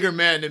he's a bigger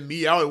man than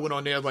me. I would have went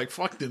on there like,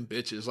 fuck them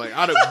bitches. Like,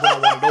 I'd have went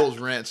on one of those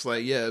rants.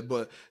 Like, yeah,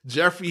 but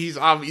Jeffrey, he's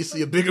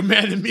obviously a bigger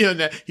man than me on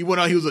that. He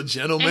went on, he was a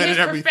gentleman and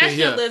everything.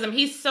 Professionalism,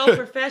 he's so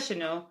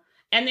professional.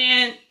 And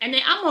then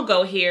I'm going to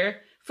go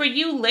here. For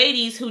you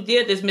ladies who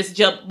did this, Miss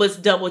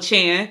Double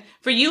Chin,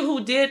 for you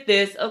who did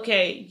this,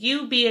 okay,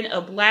 you being a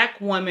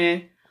black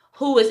woman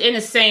who is in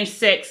a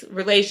same-sex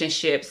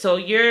relationship. So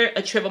you're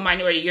a triple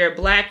minority. You're a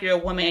black, you're a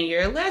woman, and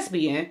you're a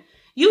lesbian.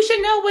 You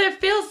should know what it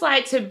feels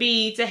like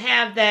to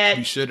have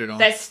that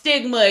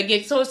stigma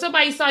against. So if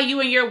somebody saw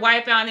you and your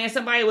wife out there,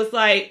 somebody was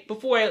like,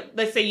 before,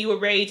 let's say you were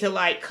ready to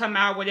like come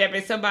out,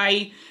 whatever,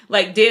 somebody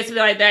like did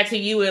something like that to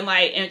you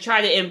and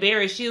try to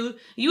embarrass you,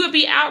 you would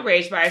be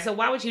outraged by it. So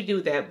why would you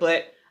do that?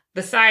 But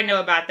the side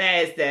note about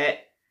that is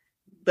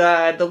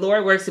that the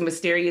Lord works in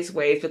mysterious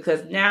ways,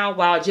 because now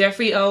while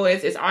Jeffrey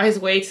Owens is on his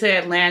way to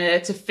Atlanta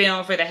to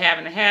film for The Have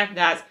and the Have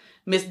Nots,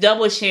 Miss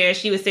Double Chin,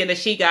 she was saying that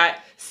she got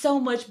so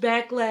much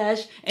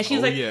backlash, and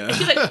she's like,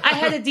 I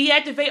had to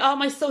deactivate all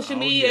my social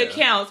media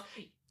accounts.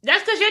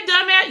 That's because you're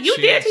dumb at you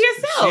did it to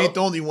yourself. She ain't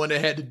the only one that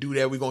had to do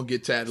that. We're gonna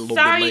get to that a little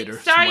bit later.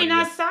 Sorry,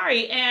 not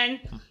sorry. And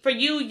for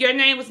you, your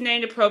name was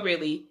named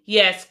appropriately.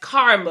 Yes,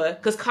 Karma,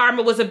 because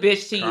Karma was a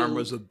bitch to you.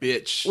 Karma's a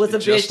bitch. Was a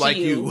just bitch like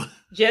to you. you.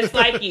 Just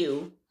like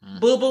you.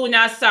 Boo boo,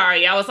 not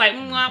sorry. I was like,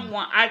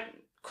 I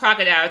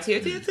crocodile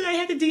tears. I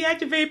had to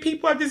deactivate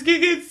people. I'm just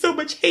getting so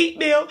much hate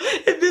mail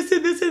and this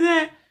and this and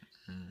that.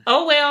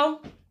 Oh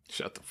well.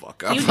 Shut the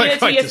fuck up. You did it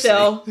to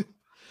yourself.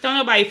 Don't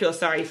nobody feel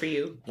sorry for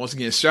you. Once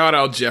again, shout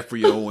out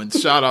Jeffrey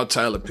Owens. Shout out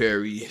Tyler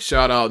Perry.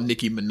 Shout out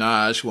Nicki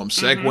Minaj, who I'm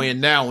segueing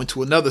now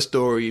into another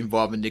story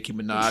involving Nicki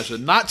Minaj. A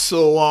not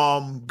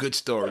so good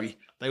story.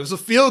 Like, it was a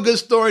feel good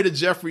story to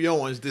Jeffrey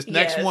Owens. This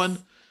next one,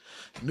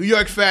 New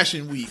York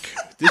Fashion Week.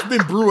 This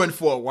been brewing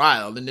for a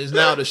while, and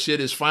now the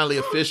shit is finally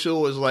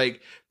official. It's like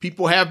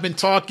people have been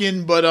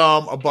talking, but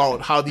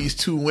about how these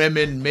two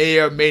women may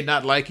or may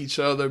not like each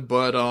other,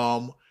 but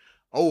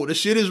the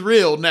shit is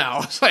real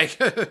now. It's like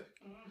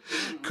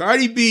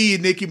Cardi B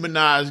and Nicki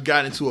Minaj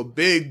got into a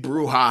big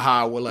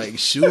brouhaha where like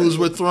shoes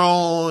were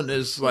thrown.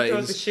 It's like who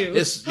throws the shoe?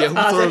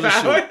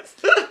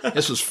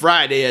 This was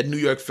Friday at New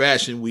York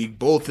Fashion Week.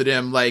 Both of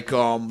them like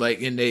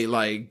in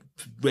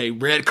they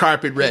red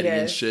carpet ready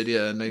and shit,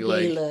 and they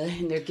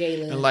in their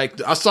gala. And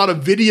like I saw the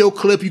video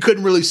clip, you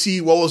couldn't really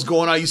see what was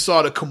going on. You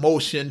saw the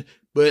commotion,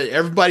 but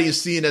everybody is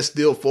seeing that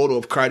still photo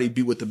of Cardi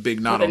B with the big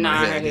knot on her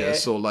head. Yeah,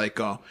 so like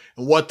and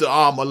what the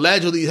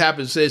allegedly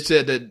happened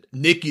said that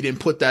Nicki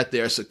didn't put that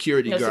there.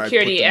 Security guard.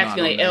 Security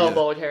accidentally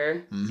elbowed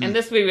her. Mm-hmm. And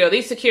let's be real,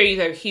 these securities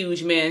are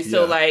huge men.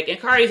 So like, and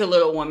Cardi's a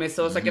little woman,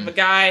 so it's like if a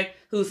guy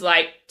who's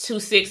like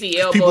 260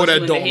 elbows people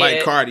that don't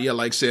like Cardi,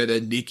 like said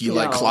that Nicki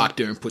clocked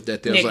her and put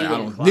that there.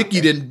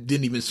 Nicki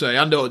didn't even say.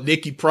 I know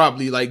Nicki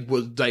probably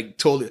was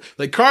totally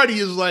Cardi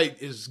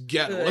is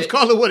ghetto. Let's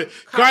call it what it.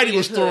 Cardi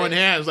was throwing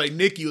hands. Like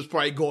Nicki was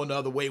probably going the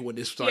other way when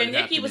this started.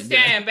 Yeah, Nicki was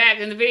standing back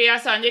in the video. I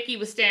saw Nicki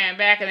was standing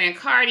back, and then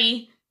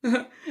Cardi.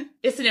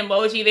 It's an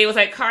emoji. They was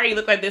like Cardi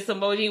looked like this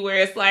emoji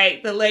where it's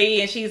like the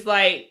lady and she's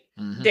like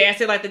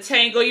dancing like the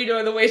tango.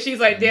 The way she's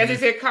like dancing.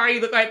 Said Cardi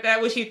looked like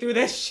that when she threw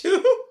that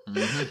shoe.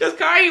 Because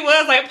Cardi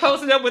was like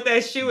posting up with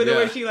that shoe and the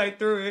way she like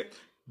threw it.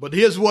 But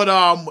here's what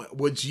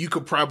you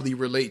could probably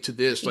relate to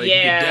this. Like you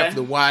can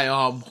definitely why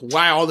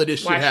all of this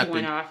shit happened.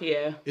 Went off,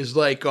 is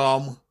like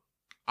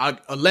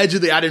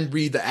allegedly I didn't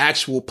read the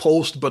actual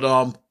post,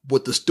 but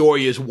what the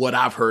story is, what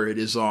I've heard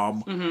is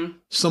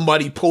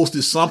somebody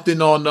posted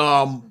something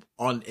on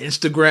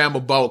Instagram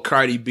about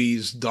Cardi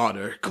B's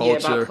daughter,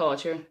 Culture. Yeah, about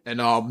Culture. And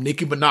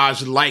Nicki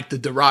Minaj liked the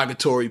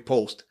derogatory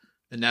post.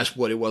 And that's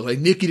what it was. Like,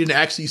 Nicki didn't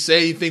actually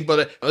say anything,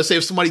 but let's say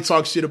if somebody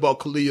talks shit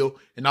about Khalil,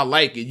 and I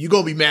like it, you're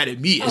going to be mad at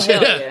me. Oh,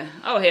 hell yeah.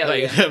 Oh, hell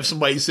like, yeah. if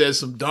somebody says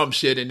some dumb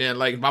shit and then,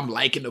 like, if I'm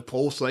liking the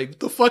post, like, what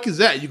the fuck is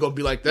that? You're going to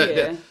be like that.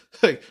 Yeah.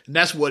 Like, and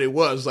that's what it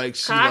was. Like,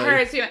 she, I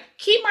heard,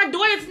 keep my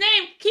daughter's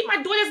name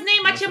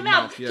out your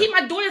mouth. Yeah. Keep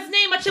my daughter's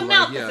name out your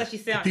mouth. That's what she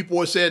said. People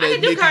were saying that. I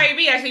can do Cardi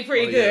B actually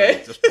pretty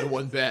good. It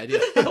wasn't bad, yeah.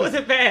 It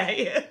wasn't bad,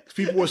 yeah.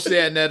 People were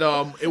saying that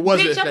it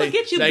wasn't bitch, like,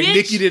 get you, like bitch.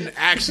 Nicki didn't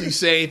actually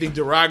say anything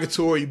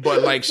derogatory,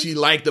 but like she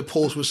liked the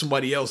post where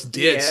somebody else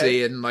did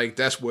say it, and like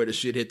that's where the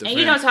shit hit the fan.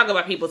 And you don't talk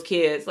about people's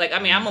kids. Like, I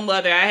mean, I'm a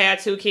mother. I had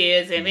 2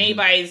 kids, and if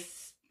anybody's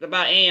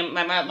about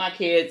my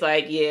kids,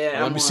 like,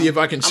 yeah. Let me see if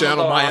I can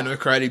channel my inner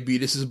Cardi B.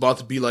 This is about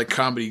to be like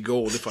comedy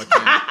gold if I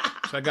can.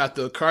 So I got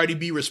the Cardi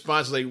B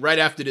response like right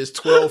after this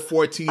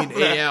 12:14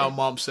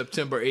 a.m.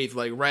 September 8th,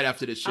 like right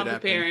after this shit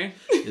happened.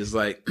 It's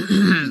like,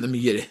 let me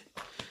get it.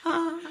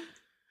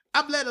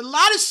 I've let a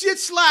lot of shit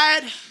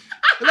slide.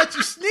 I let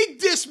you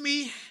sneak diss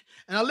me,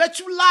 and I let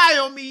you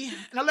lie on me,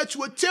 and I let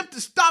you attempt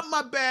to stop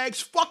my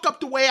bags, fuck up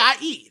the way I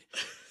eat.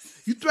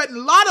 You threatened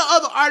a lot of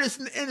other artists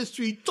in the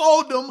industry,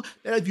 told them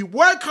that if you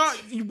work hard,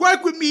 you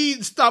work with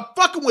me, stop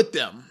fucking with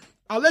them.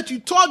 I'll let you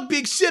talk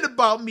big shit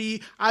about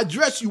me. I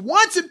address you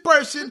once in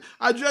person,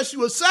 I address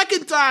you a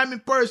second time in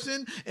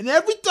person, and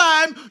every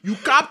time you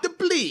cop the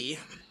plea.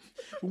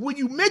 When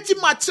you mention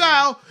my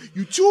child,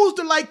 you choose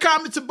to like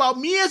comments about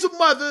me as a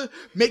mother,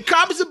 make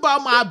comments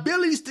about my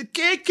abilities to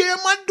take care of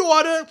my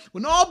daughter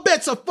when all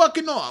bets are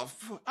fucking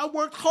off. I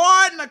worked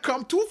hard and I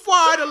come too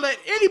far to let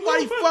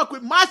anybody fuck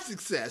with my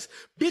success.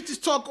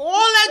 Bitches talk all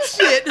that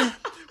shit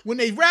when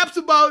they raps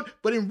about,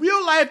 but in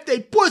real life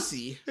they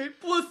pussy. They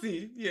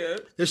pussy, yeah.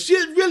 The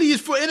shit really is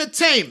for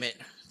entertainment.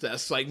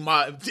 That's like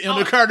my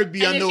Cardi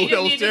B. I know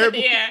that was terrible.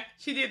 Yeah,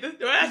 she did this.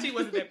 Well, she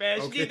wasn't that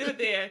bad. She did this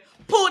there.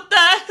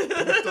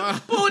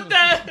 Puta.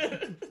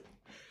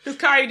 Because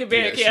Cardi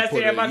Dominican, I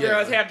said my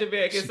girls have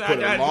Dominican. She put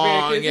a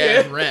long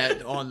ass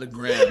rant on the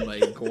gram,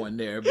 like going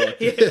there.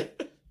 But and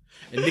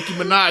Nicki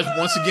Minaj,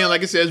 once again,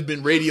 like I said, has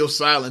been radio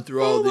silent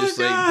through all this.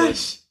 Like,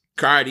 but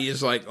Cardi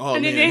is like, oh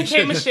and man. And then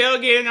K Michelle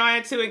getting on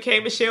it too, and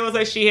K Michelle was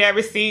like, she had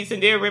receipts,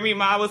 and then Remy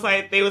Ma was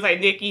like,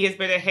 Nicki has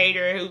been a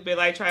hater who's been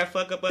like trying to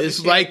fuck up.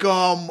 It's like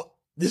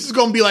this is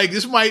gonna be like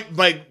this might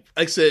like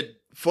I said.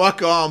 Fuck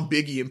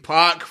Biggie and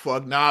Pac,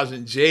 fuck Nas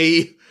and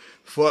Jay,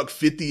 fuck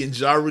 50 and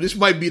Ja Rule. This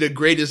might be the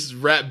greatest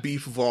rap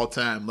beef of all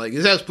time. Like,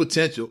 this has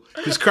potential.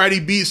 Because Cardi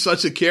B is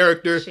such a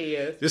character. She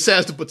is. This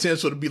has the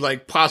potential to be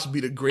like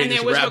possibly the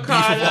greatest rap beef of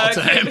all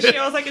time.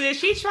 Michelle was like, and then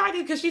she tried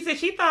it because she said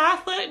she thought I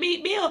fucked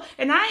Meek Mill,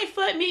 and I ain't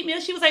fucked Meek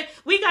Mill. She was like,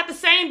 we got the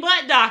same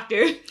butt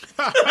doctor. K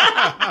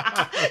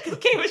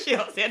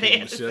Michelle said they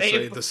had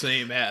the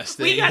same ass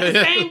thing. We got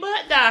the same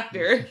butt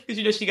doctor. Because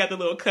you know she got the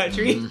little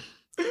country. Mm-hmm.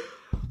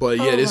 But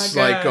yeah, this is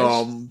like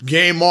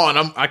game on.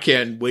 I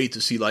can't wait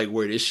to see like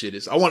where this shit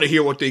is. I want to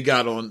hear what they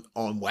got on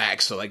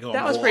Wax. So like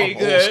that was pretty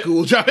good. Old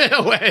school dropping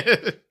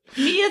away.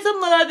 Me as a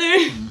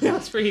mother. That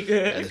was pretty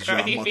good.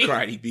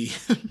 Cardi B.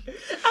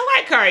 I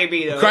like Cardi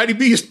B though. Cardi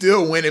B is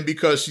still winning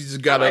because she's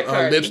got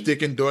a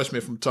lipstick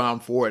endorsement from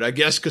Tom Ford. I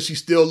guess because she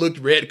still looked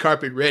red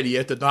carpet ready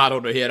at the knot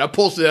on her head. I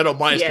posted that on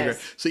my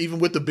Instagram. So even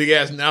with the big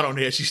ass knot on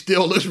her head, she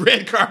still looks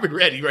red carpet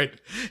ready, right?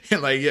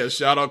 And like, yeah,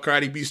 shout out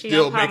Cardi B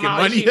still making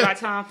money. She by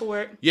Tom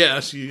Ford.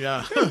 Yeah, she.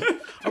 I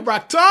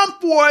rock Tom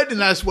Ford,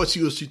 and that's what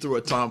she was. She threw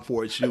a Tom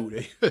Ford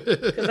shoe.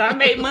 Because I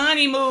make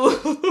money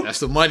move. That's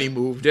the money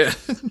move, yeah.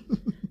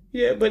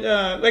 Yeah, but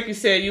like you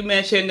said, you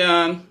mentioned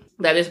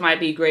that this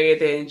might be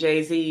greater than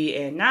Jay-Z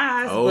and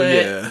Nas. Oh, but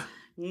yeah.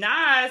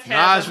 Nas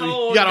has a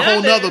whole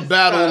nother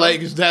battle.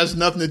 Like, it has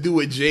nothing to do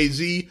with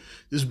Jay-Z.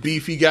 This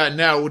beef he got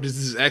now with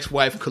his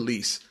ex-wife,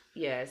 Khalees.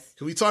 Yes.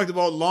 So we talked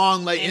about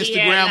long, like, and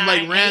Instagram,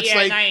 like, rants.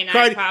 Like,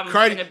 Cardi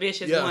the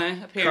bitch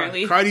one,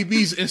 apparently. Cardi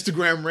B's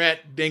Instagram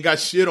rant then got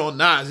shit on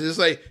Nas. It's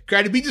like,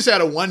 Cardi B just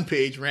had a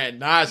 1-page rant.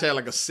 Nas had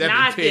like a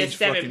 7-page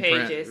fucking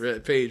page.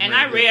 And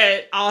I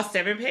read all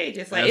 7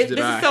 pages. Like,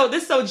 this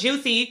is so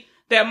juicy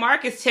that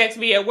Marcus texted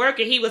me at work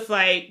and he was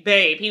like,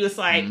 babe, are you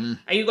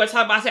going to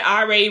talk about it? I said,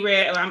 I already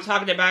read, or I'm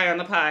talking about it on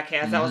the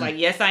podcast. Mm-hmm. I was like,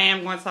 yes, I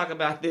am going to talk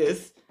about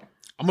this.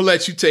 I'm going to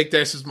let you take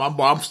that since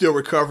I'm still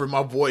recovering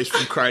my voice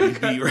from Cardi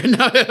B right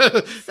now.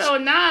 So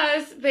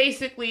Nas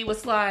basically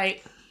was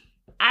like,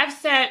 I've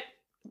set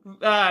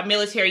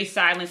military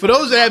silence. For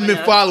those that haven't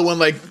been following,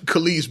 like,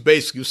 Khalees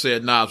basically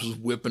said Nas was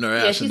whipping her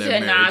ass in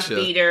their marriage. Yeah, she said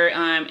Nas beat her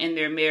in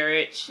their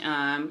marriage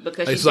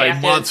because it's like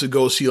months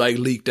ago she like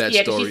leaked that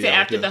story. Yeah, she said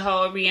after the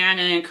whole Rihanna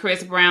and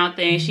Chris Brown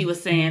thing, she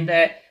was saying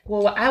that,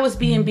 well, I was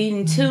being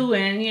beaten too,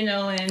 and, you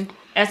know, and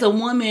as a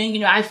woman, you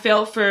know, I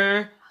felt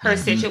for her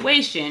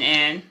situation,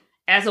 and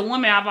as a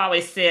woman, I've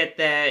always said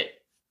that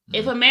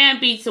if a man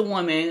beats a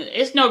woman,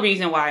 it's no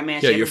reason why a man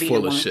should beat a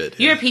woman. Shit,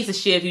 You're a piece of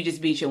shit if you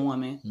just beat your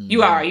woman. Mm-hmm.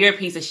 You're a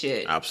piece of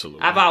shit.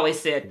 Absolutely. I've always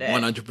said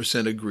that.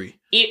 100% agree.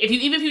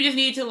 Even if you just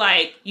need to,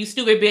 like, you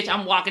stupid bitch,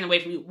 I'm walking away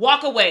from you.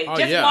 Walk away.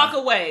 Walk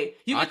away.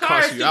 You can call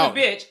her a stupid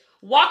bitch.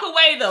 Walk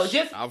away, though.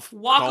 Just I've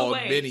walk called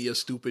away. many a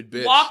stupid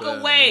bitch. Walk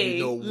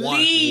away.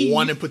 Leave.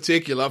 One in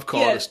particular, I've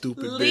called a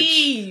stupid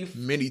bitch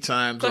many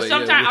times. Because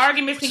sometimes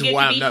arguments can get to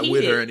be heated. I'm not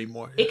with her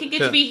anymore. It can get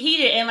to be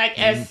heated, and like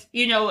as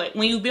you know,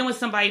 when you've been with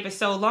somebody for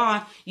so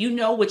long, you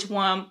know which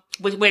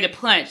way to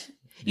punch.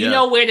 You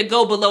know where to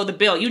go below the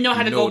belt. You know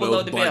how to go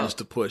below the belt. Buttons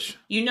to push.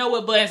 You know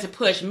what buttons to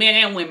push, men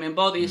and women,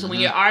 both of you. So when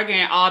you're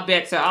arguing, all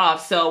bets are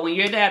off. So when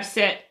you're that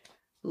upset,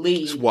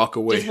 leave. Just walk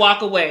away. Just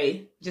walk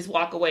away. Just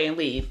walk away and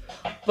leave.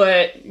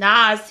 But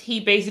Nas, he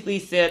basically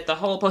said the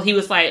whole post, he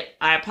was like,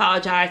 I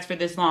apologize for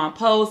this long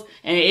post,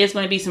 and it is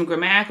going to be some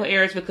grammatical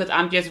errors because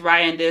I'm just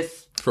writing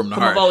this from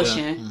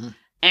emotion. Yeah.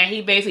 And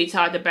he basically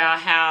talked about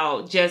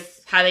how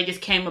they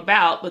just came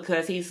about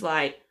because he's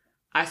like,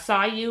 I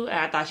saw you and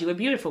I thought you were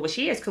beautiful. Well,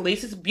 she is.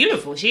 Khalees is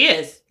beautiful. She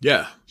is.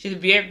 Yeah. She's a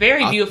very,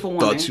 very beautiful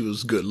woman. I thought she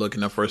was good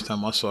looking the first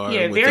time I saw her.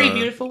 Yeah, very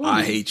beautiful woman.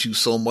 I hate you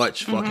so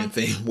much fucking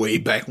thing way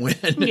back when.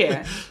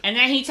 Yeah. And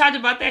then he talked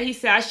about that. He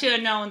said, I should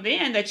have known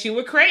then that you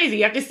were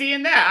crazy. After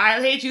seeing that,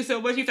 I hate you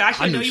so much. He said, I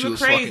should have known you were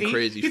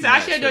crazy. He said, I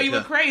should have known you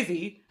were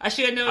crazy. I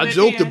should have known that. I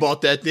joked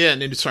about that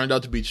then, and it turned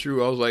out to be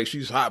true. I was like,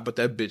 she's hot, but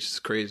that bitch is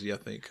crazy, I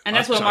think. And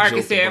that's what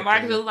Marcus said.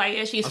 Marcus was like,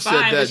 yeah, she's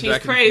fine, but she's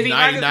crazy.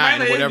 Marcus was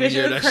like, this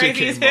bitch look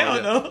crazy as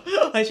hell,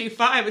 though. Like, she's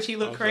fine, but she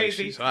look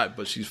crazy. She's hot,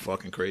 but she's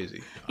fucking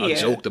crazy. I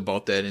joked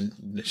about that,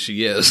 and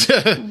she is.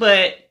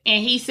 And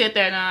he said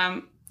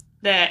that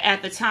that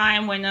at the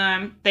time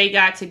when they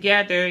got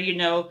together, you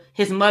know,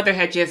 his mother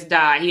had just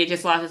died. He had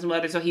just lost his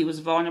mother, so he was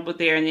vulnerable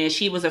there. And then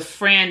she was a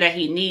friend that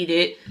he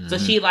needed, so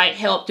she like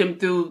helped him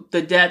through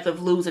the death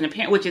of losing a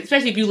parent. Which,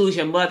 especially if you lose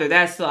your mother,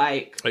 that's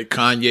like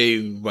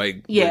Kanye,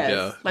 like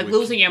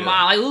losing your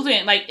mom, like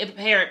losing like a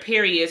parent.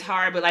 Period is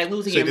hard, but like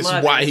losing your mother. This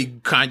is why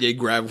Kanye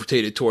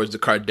gravitated towards the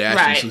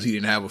Kardashians, because he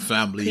didn't have a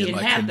family,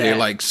 and they're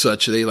like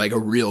a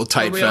real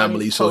tight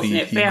family, so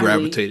he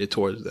gravitated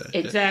towards that.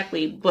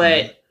 Exactly,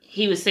 but.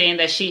 He was saying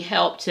that she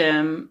helped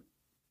him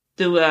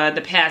through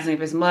the passing of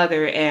his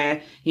mother. And,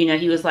 you know,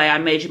 he was like, I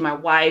made you my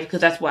wife because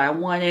that's what I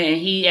wanted.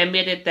 And he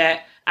admitted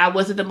that I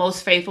wasn't the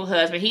most faithful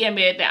husband. He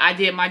admitted that I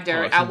did my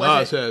dirt. I wasn't.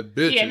 Nas had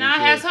bitches. Yeah, Nas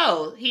has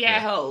hoes. He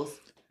had hoes.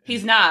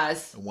 He's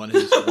Nas. One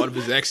of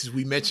his exes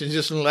we mentioned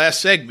just in the last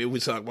segment. We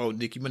talked about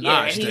Nicki Minaj.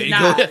 Yeah,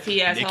 he's Nas. He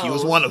has Nicki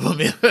hoes. was one of them.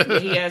 Yeah,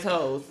 he has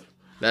hoes.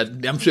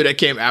 I'm sure that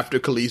came after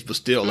Khalees, but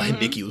still, like,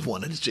 Nicki was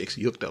one of the chicks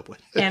he hooked up with.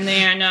 And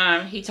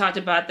then he talked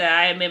about that.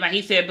 I admit,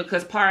 he said,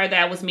 because part of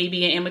that was me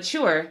being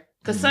immature.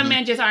 Because some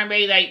men just aren't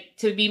ready, like,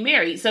 to be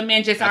married. Some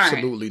men just aren't.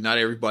 Absolutely. Not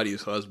everybody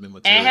is husband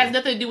material. And it has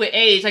nothing to do with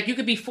age. Like, you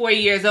could be 40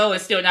 years old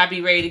and still not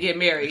be ready to get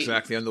married.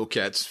 Exactly. I know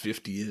cats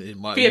 50.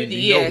 50,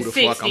 you know who the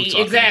 60, fuck I'm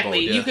talking exactly.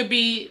 About, yeah. You could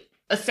be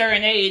a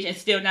certain age and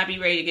still not be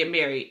ready to get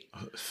married.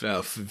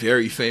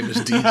 Very famous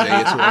DJ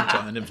is who I'm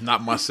talking. It's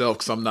not myself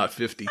because I'm not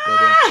 50,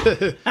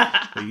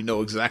 but you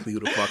know exactly who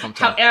the fuck I'm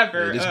talking.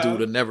 However, this dude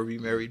will never be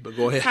married. But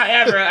go ahead.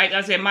 However, like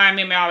I said, my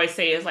memory always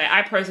say is like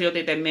I personally don't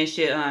think that men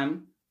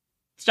should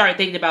start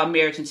thinking about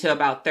marriage until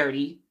about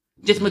 30.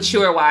 Just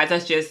mature wise,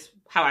 that's just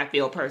how I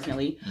feel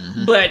personally.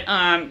 But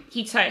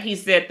he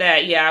said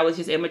that I was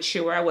just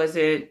immature. I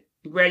wasn't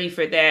ready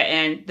for that.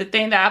 And the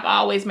thing that I've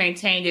always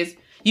maintained is.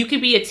 You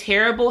could be a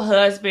terrible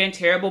husband,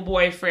 terrible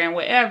boyfriend,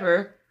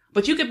 whatever,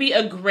 but you could be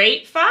a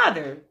great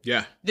father.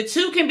 Yeah. The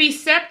two can be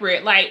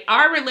separate. Like,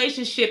 our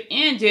relationship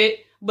ended,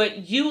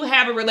 but you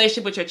have a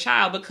relationship with your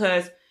child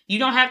because you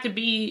don't have to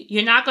be,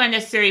 you're not going to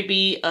necessarily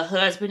be a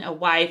husband, a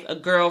wife, a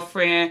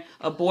girlfriend,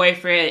 a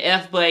boyfriend, an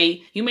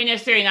F-buddy. You may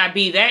necessarily not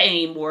be that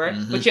anymore,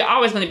 but you're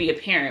always going to be a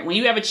parent. When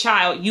you have a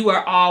child, you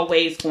are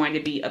always going to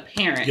be a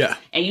parent. Yeah.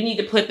 And you need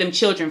to put them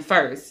children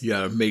first. You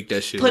got to make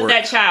that shit work. Put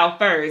that child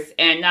first.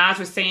 And Nas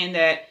was saying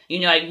that, you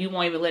know, like, you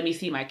won't even let me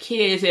see my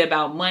kids. It's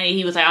about money.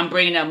 He was like, I'm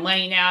bringing up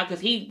money now because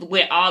he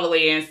went all the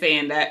way in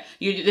saying that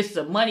this is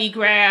a money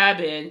grab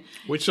and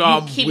you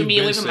keeping me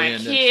away from my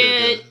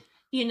kid.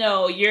 You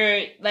know,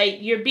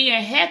 you're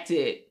being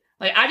hectic.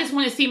 Like, I just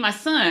want to see my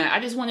son.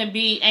 I just want to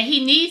be, and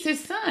he needs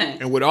his son.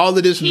 And with all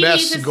of this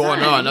mess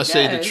going on, I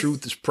say the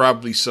truth is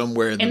probably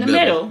somewhere in the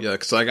middle. Yeah,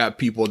 because I got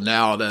people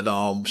now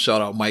that,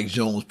 shout out Mike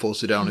Jones,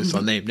 posted out his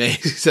unnamed name.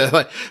 He said,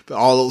 like,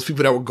 all those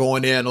people that were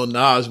going in on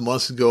Nas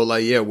months ago,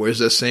 like, yeah, where's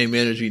that same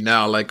energy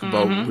now? Like,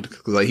 about,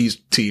 like, he's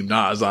Team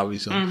Nas,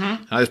 obviously.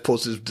 I just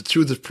posted, the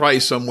truth is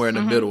probably somewhere in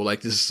the middle. Like,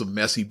 this is some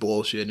messy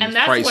bullshit. And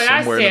that's what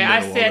I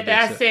said.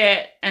 I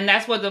said, and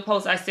that's what the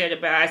post I said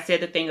about, I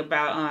said the thing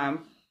about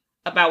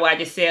what I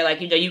just said, like,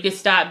 you know, you can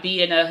stop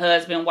being a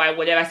husband, wife,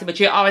 whatever. I said, but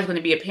you're always going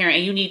to be a parent,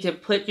 and you need to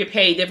put your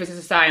pay differences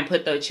aside and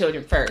put the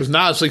children first. Because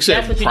Nas, like I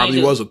said,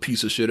 probably was a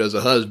piece of shit as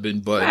a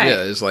husband, but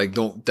yeah, it's like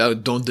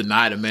don't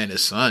deny the man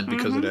his son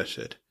because of that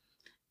shit.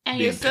 And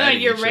your son,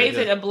 you're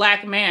raising a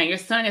black man. Your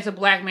son is a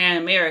black man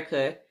in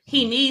America.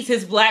 He needs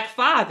his black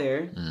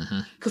father.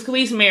 Because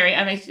Khalees married,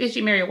 I mean, did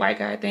she marry a white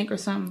guy, I think, or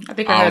something? I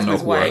think her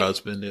husband's white. I don't know who her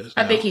husband is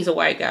now. I think he's a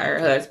white guy, her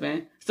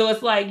husband. So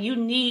it's like,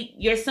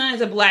 your son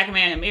is a black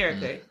man in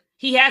America.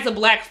 He has a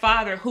black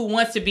father who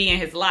wants to be in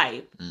his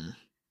life.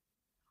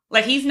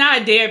 Like, he's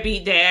not a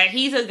deadbeat dad.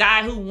 He's a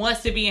guy who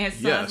wants to be in his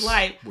son's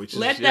life.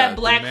 Let that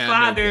black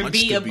father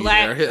be a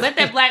black... Let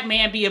that black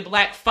man be a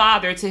black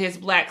father to his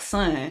black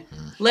son.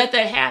 Let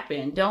that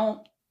happen.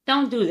 Don't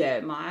do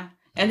that, Ma.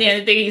 And then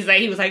the thing he was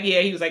like,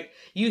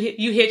 you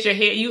hit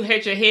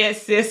your head,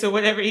 sis, or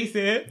whatever he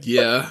said.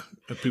 Yeah.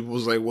 And people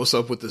was like, what's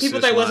up with the sis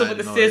line? People like, what's up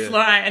with the sis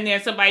line? And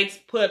then somebody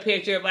put a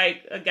picture of,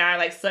 like, a guy,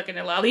 like, sucking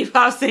a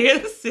lollipop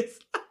saying sis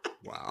line.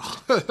 Wow.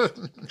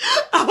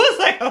 I was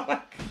like, oh my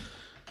God.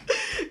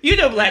 You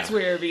know black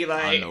Twitter be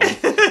like... I know.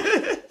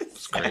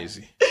 It's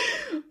crazy.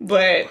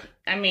 But,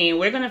 I mean,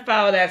 we're going to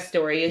follow that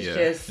story. It's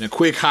just... And a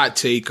quick hot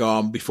take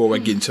before I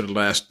get into the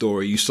last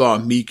story. You saw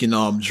Meek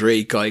and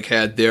Drake, like,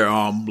 had their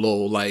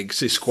little, like,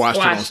 squashed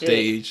it on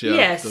stage.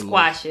 Yeah,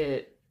 squash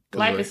it.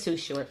 Life is too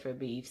short for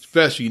beefs.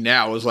 Especially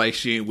now, it's like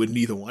she ain't with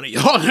neither one of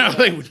y'all now.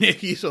 Like, with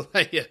Nicki, so,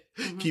 like,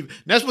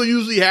 that's what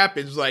usually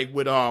happens, like,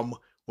 with,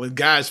 when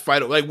guys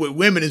fight, like with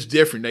women, it's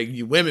different. Like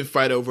women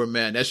fight over a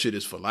man, that shit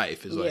is for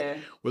life. It's like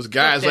with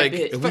guys, like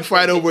bitch. If we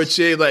fight over a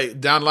chick,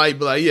 like down the line,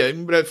 be like, yeah,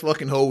 remember that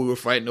fucking hoe we were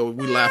fighting over?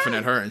 We laughing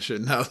at her and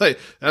shit. Now, like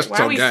that's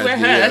why we guys. Swear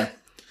her?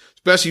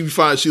 Especially if you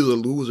find she was a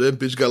loser. That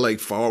bitch got like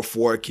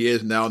four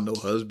kids now, no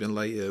husband.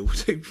 Like, yeah,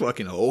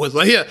 fucking hoe. It's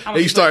like, yeah,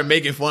 you start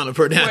making fun of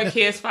her now. 4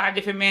 kids, 5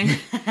 different men.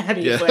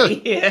 That'd be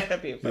funny. Yeah,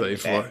 that'd be funny.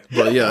 Like,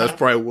 but yeah, that's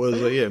probably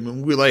was like, yeah. I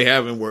mean, we like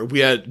having work. We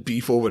had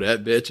beef over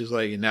that bitch. It's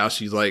like, and now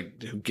she's like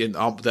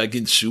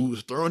getting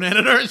shoes thrown at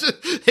her.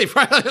 They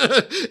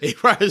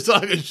probably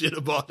talking shit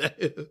about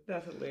that.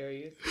 That's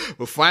hilarious.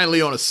 But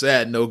finally, on a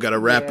sad note, gotta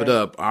wrap it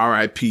up.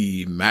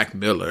 R.I.P. Mac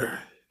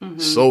Miller.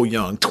 So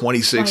young,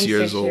 26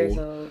 years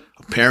old.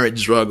 Apparent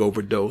drug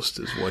overdose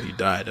is what he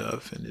died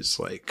of. And it's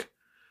like,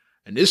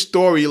 and this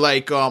story,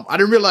 like, I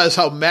didn't realize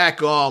how Mac,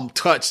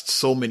 touched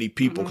so many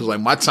people. Cause like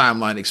my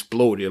timeline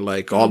exploded.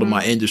 Like all of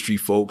my industry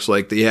folks,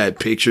 like they had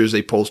pictures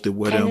they posted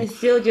with him. And it's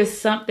still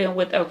just something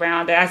with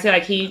around that. I said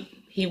like he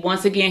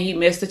once again, he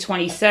missed the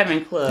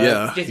 27 club.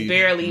 Yeah. Just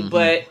barely,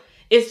 but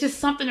it's just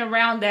something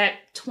around that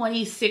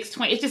 26,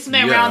 20. It's just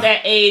something around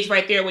that age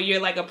right there where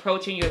you're like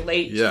approaching your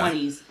late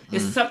 20s.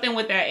 It's something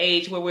with that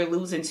age where we're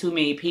losing too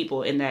many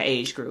people in that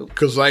age group.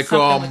 Because like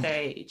something with that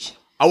age.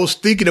 I was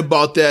thinking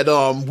about that.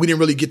 We didn't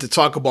really get to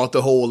talk about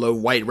the whole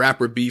white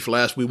rapper beef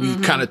last week. We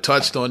kind of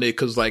touched on it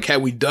because, like,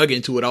 had we dug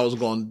into it,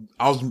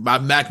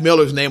 Mac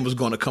Miller's name was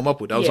going to come up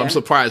with. I'm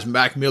surprised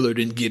Mac Miller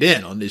didn't get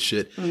in on this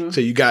shit.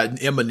 So you got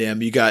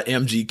Eminem, you got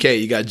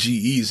MGK, you got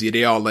G-Eazy.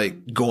 They all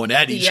like going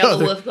at each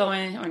other. Yellow Wolf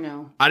going or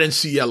no? I didn't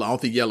see Yellow. I don't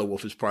think Yellow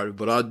Wolf is part of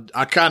it. But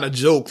I kind of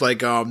joked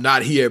like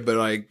not here, but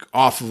like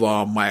off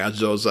of my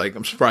jokes. Like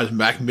I'm surprised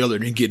Mac Miller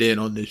didn't get in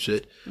on this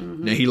shit.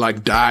 And he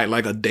like died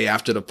like a day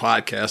after the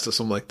podcast or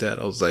something like that.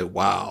 I was like,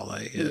 wow,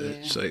 like,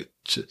 it's like,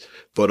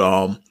 but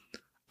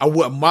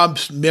my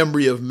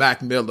memory of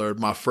Mac Miller,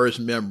 my first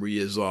memory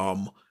is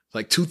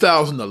like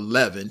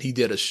 2011. He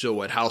did a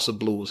show at House of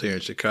Blues here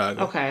in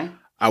Chicago. Okay.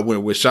 I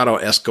went with shout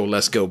out Esco,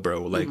 let's go,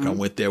 bro. Like I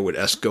went there with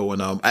Esco,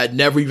 and I'd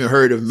never even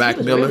heard of Mac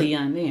Miller. Really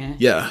young then.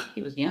 Yeah,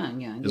 he was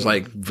young. It was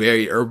like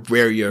very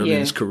early in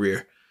his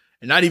career.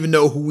 And not even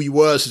know who he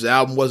was. His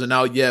album wasn't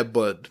out yet,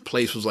 but the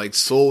place was like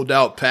sold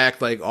out,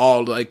 packed, like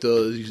all like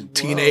the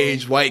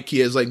teenage white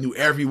kids like knew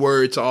every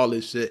word to all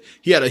this shit.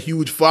 He had a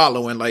huge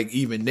following, like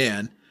even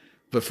then.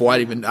 Before I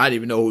didn't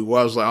even know who he was.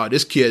 I was like, oh,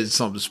 this kid is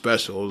something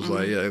special. It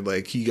was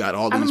like he got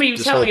all these. I remember you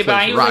telling me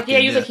about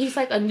it. He was like, he's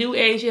like a new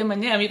age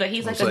Eminem.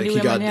 He's like a new Eminem. He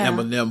got the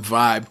Eminem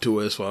vibe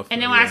to it. So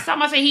and then when I saw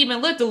him, I said he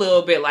even looked a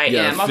little bit like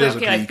him. I was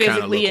like, okay, like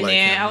physically, and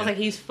then I was like,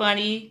 he's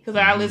funny because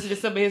I listened to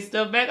some of his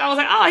stuff back. I was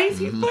like, oh, he's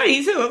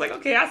funny too. I was like,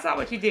 okay, I saw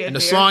what you did. And the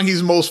song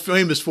he's most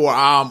famous for,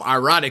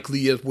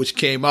 ironically, which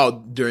came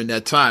out during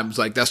that time, was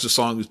like that's the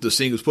song the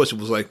singles pushing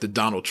was like the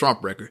Donald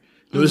Trump record.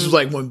 This was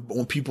like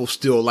when people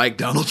still like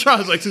Donald Trump.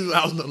 It was like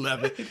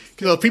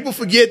 2011. People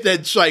forget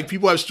that like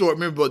people have short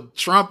memory, but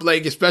Trump,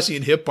 like especially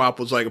in hip hop,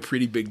 was like a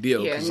pretty big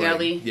deal. Yeah,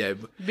 Nelly. Like,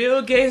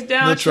 Bill Gates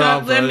down,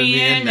 Trump let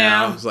me in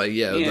now. It's like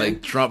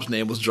like Trump's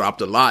name was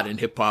dropped a lot in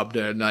hip hop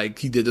there. And like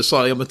he did the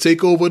song, I'm gonna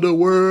take over the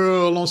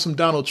world on some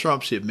Donald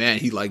Trump shit. Man,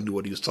 he like knew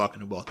what he was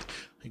talking about.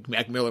 Like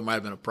Mac Miller might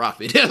have been a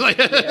prophet.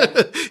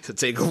 To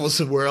take over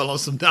some world on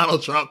some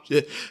Donald Trump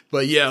shit.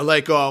 But yeah,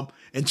 like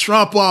and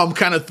Trump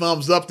kind of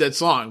thumbs up that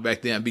song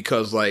back then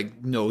because like,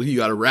 you know, he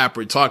got a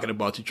rapper talking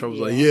about you. Trump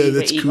was like, yeah,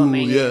 that's cool.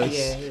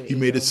 Yes. He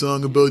made a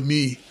song about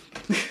me.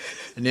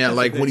 And then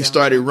like when he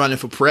started running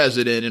for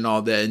president and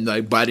all that, and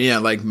like by the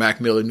end, like Mac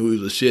Miller knew he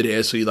was a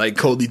shithead, so he like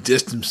totally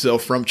dissed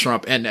himself from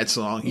Trump and that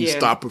song. He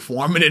stopped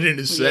performing it in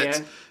his sets.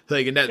 Yeah.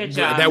 Like, and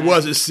that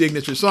was his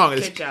signature song.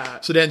 Good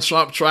job. So then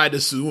Trump tried to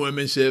sue him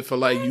and shit for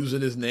like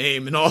using his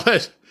name and all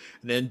that.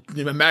 And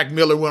then Mac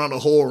Miller went on a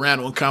whole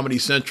rant on Comedy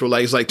Central,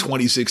 like it's like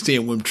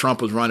 2016 when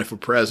Trump was running for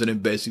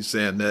president, basically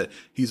saying that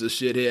he's a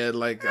shithead,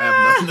 like I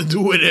have nothing to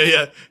do with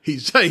it.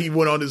 Yeah. He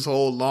went on this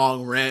whole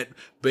long rant,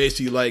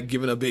 basically like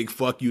giving a big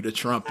fuck you to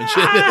Trump and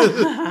shit.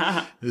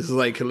 It's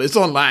like it's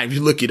online. If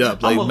you look it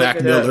up, like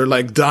Mac Miller,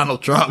 like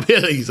Donald Trump.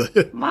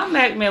 My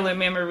Mac Miller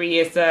memory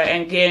is,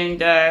 and again,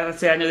 let's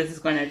say I know this is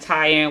going to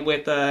tie in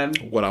with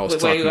what I was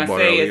talking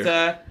about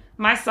earlier.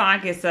 My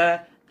song is I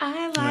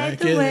like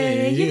the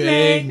way you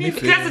make me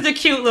feel. That's such a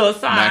cute little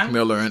song. Mac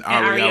Miller and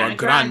Ariana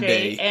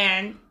Grande.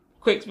 And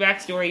quick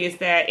backstory is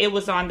that it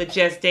was on the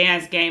Just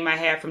Dance game I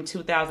had from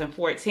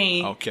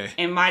 2014. Okay.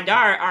 And my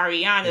daughter,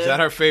 Ariana. Is that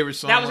her favorite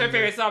song? That was her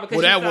favorite song.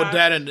 Because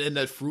that and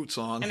that Fruit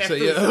song. And that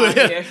Fruit song,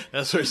 yeah.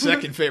 That's her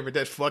second favorite.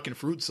 That fucking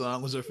Fruit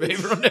song was her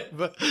favorite on that.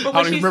 But I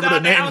don't even remember the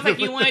name. I was like,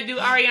 you want to do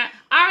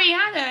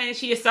Ariana? And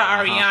she just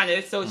saw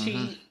Ariana. So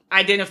she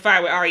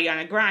identified with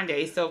Ariana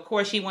Grande. So, of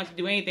course, she wanted to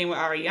do anything with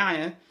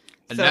Ariana.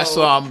 And that's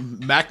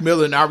Mac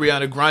Miller and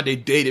Ariana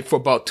Grande dated for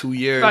about 2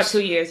 years. About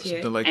 2 years, yeah.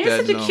 Something like and that.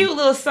 It's such a cute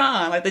little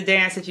song, like the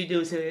dance that you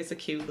do to it. It's a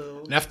cute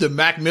little. And after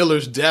Mac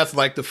Miller's death,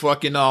 like the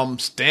fucking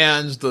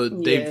stands,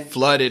 they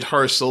flooded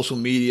her social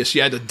media. She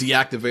had to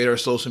deactivate her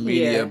social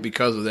media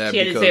because of that. She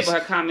had to disable her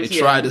comments. They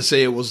tried to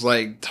say it was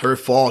like her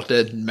fault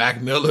that Mac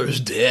Miller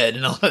is dead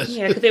and all that.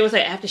 Yeah, because they was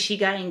like after she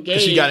got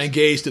engaged. She got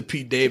engaged to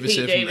Pete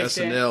Davidson from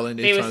SNL, and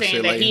they trying to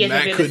say like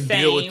Mac couldn't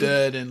deal with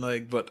that, and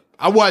like. But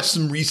I watched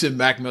some recent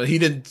Mac Miller. He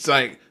didn't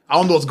like. I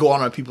don't know what's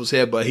going on in people's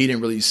head, but he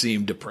didn't really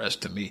seem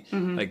depressed to me,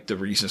 like the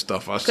recent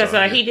stuff I saw.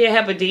 Because he did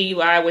have a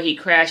DUI where he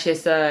crashed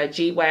his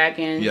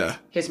G-Wagon,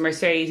 his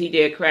Mercedes. He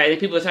did crash. And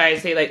people try to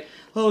say, like,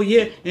 oh,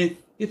 yeah, and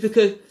it's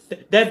because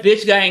that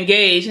bitch got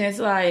engaged. And it's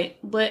like,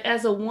 but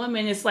as a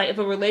woman, it's like if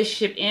a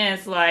relationship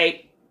ends,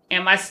 like,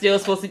 am I still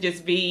supposed to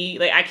just be,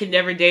 like, I can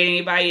never date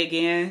anybody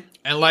again?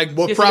 And like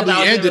what probably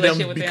ended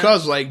him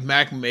because like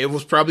Mac, it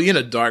was probably in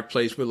a dark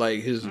place with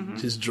like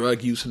his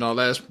drug use and all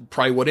that. That's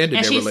probably what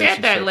ended their relationship. And she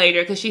said that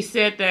later because she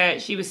said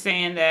that she was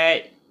saying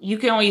that you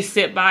can only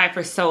sit by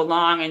for so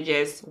long and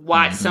just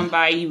watch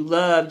somebody you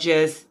love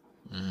just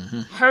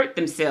hurt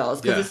themselves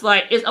because it's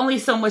like it's only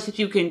so much that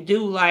you can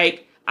do.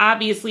 Like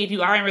obviously, if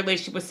you are in a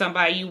relationship with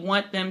somebody, you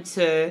want them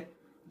to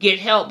get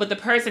help, but the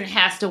person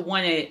has to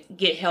want to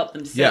get help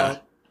themselves. Yeah.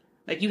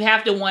 Like, you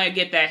have to want to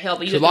get that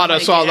help. I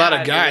saw a lot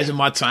of guys in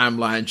my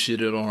timeline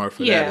shitted on her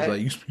for that. It's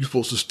like, you're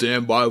supposed to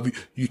stand by.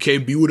 You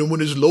can't be with him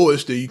when it's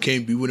lowest, then you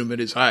can't be with him at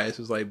his highest.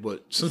 It's like,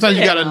 but sometimes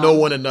you got to know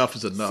when enough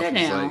is enough. Sit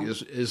down.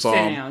 It's like,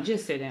 sit down.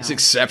 Just sit down. It's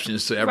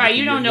exceptions to everything. Right,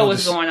 you don't know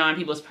what's going on in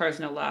people's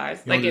personal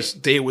lives. Like, if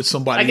stay with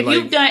somebody like,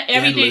 if you've done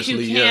everything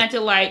you can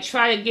to, like,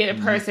 try to get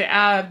a person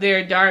out of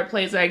their dark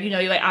place, like, you know,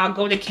 you're like, I'll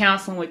go to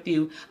counseling with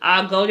you.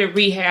 I'll go to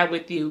rehab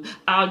with you.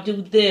 I'll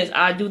do this.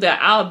 I'll do that.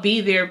 I'll be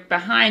there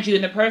behind you.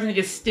 And the person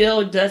just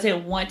still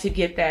doesn't want to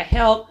get that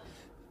help.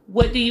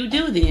 What do you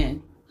do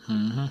then?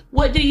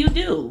 What do you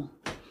do?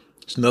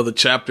 It's another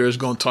chapter is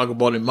going to talk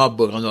about in my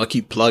book. I know I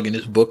keep plugging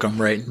this book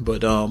I'm writing,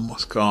 but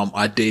what's called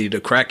I Dated a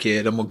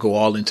Crackhead. I'm going to go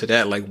all into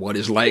that, like what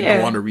it's like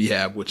going to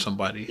rehab with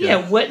somebody.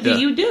 What do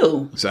you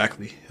do?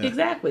 Exactly.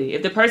 Exactly.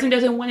 If the person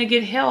doesn't want to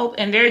get help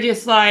and they're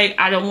just like,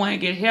 I don't want to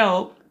get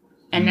help,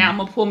 and now I'm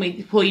going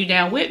to pull you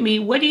down with me,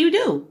 what do you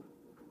do?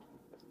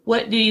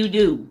 What do you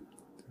do?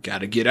 Got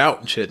to get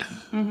out and shit.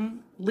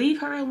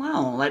 Leave her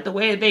alone. Like the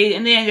way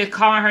and then just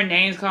calling her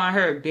names, calling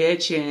her a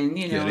bitch, and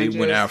you know. Yeah, they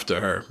went after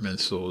her, man.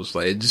 So it's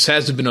like, it just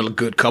hasn't been a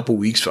good couple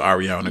weeks for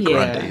Ariana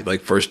Grande. Like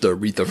first the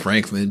Aretha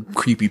Franklin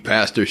creepy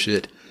pastor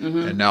shit,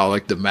 and now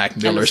like the Mac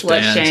Miller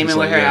stands. Slut shaming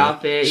with her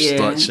outfit,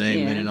 slut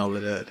shaming and all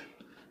of that.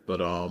 But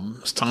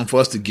it's time for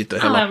us to get the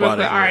hell up out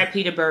of here.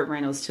 R.I.P. to Burt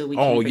Reynolds too.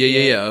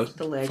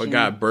 The legend.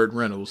 Forgot Burt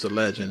Reynolds, the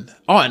legend.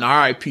 Oh, and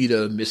R.I.P.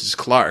 to Mrs.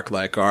 Clark,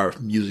 like our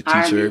music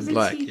teacher,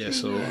 Black.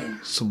 So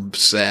some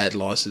sad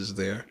losses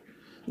there.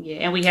 Yeah,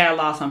 and we had a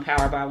loss on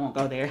Power, but I won't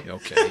go there.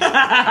 Okay.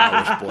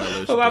 Power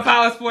spoilers. For my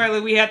Power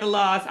spoiler, we had the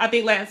loss. I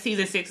think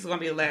season 6 is going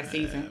to be the last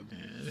season.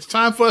 Man. It's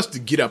time for us to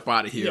get up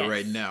out of here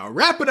right now.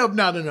 Wrap it up,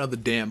 not another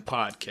damn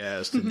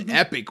podcast. An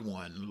epic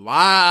one.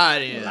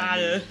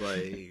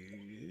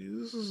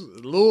 This is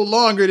a little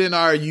longer than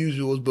our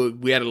usuals, but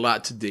we had a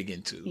lot to dig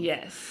into.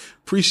 Yes.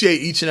 Appreciate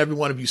each and every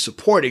one of you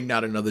supporting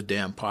Not Another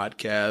Damn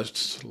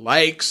Podcast.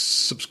 Likes,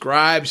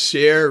 subscribe,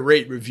 share,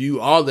 rate, review,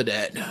 all of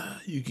that.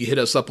 You can hit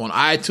us up on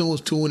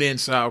iTunes, TuneIn,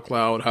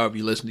 SoundCloud, however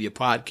you listen to your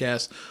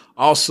podcast.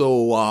 Also,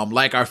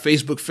 like our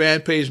Facebook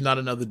fan page, Not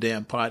Another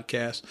Damn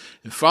Podcast.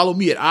 And follow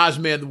me at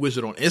Ozman the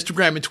Wizard on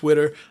Instagram and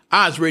Twitter,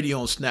 Oz Radio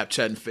on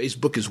Snapchat and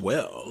Facebook as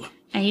well.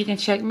 And you can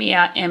check me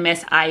out,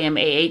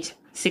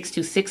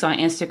 MSIMAH626 on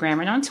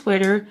Instagram and on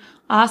Twitter.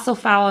 Also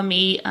follow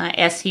me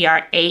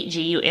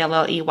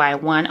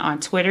STR8GULLEY1 on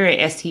Twitter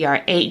and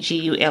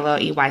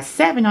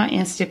STR8GULLEY7 on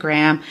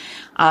Instagram.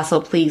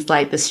 Also, please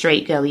like the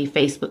Straight Gully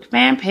Facebook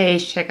fan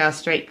page. Check out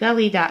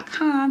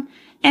straightgully.com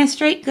and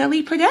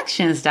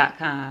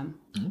straightgullyproductions.com.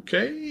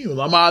 Okay,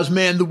 well, I'm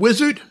Ozman the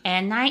Wizard.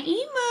 And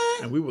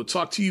Naima. And we will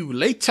talk to you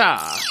later.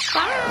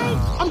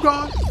 Bye. I'm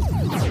gone.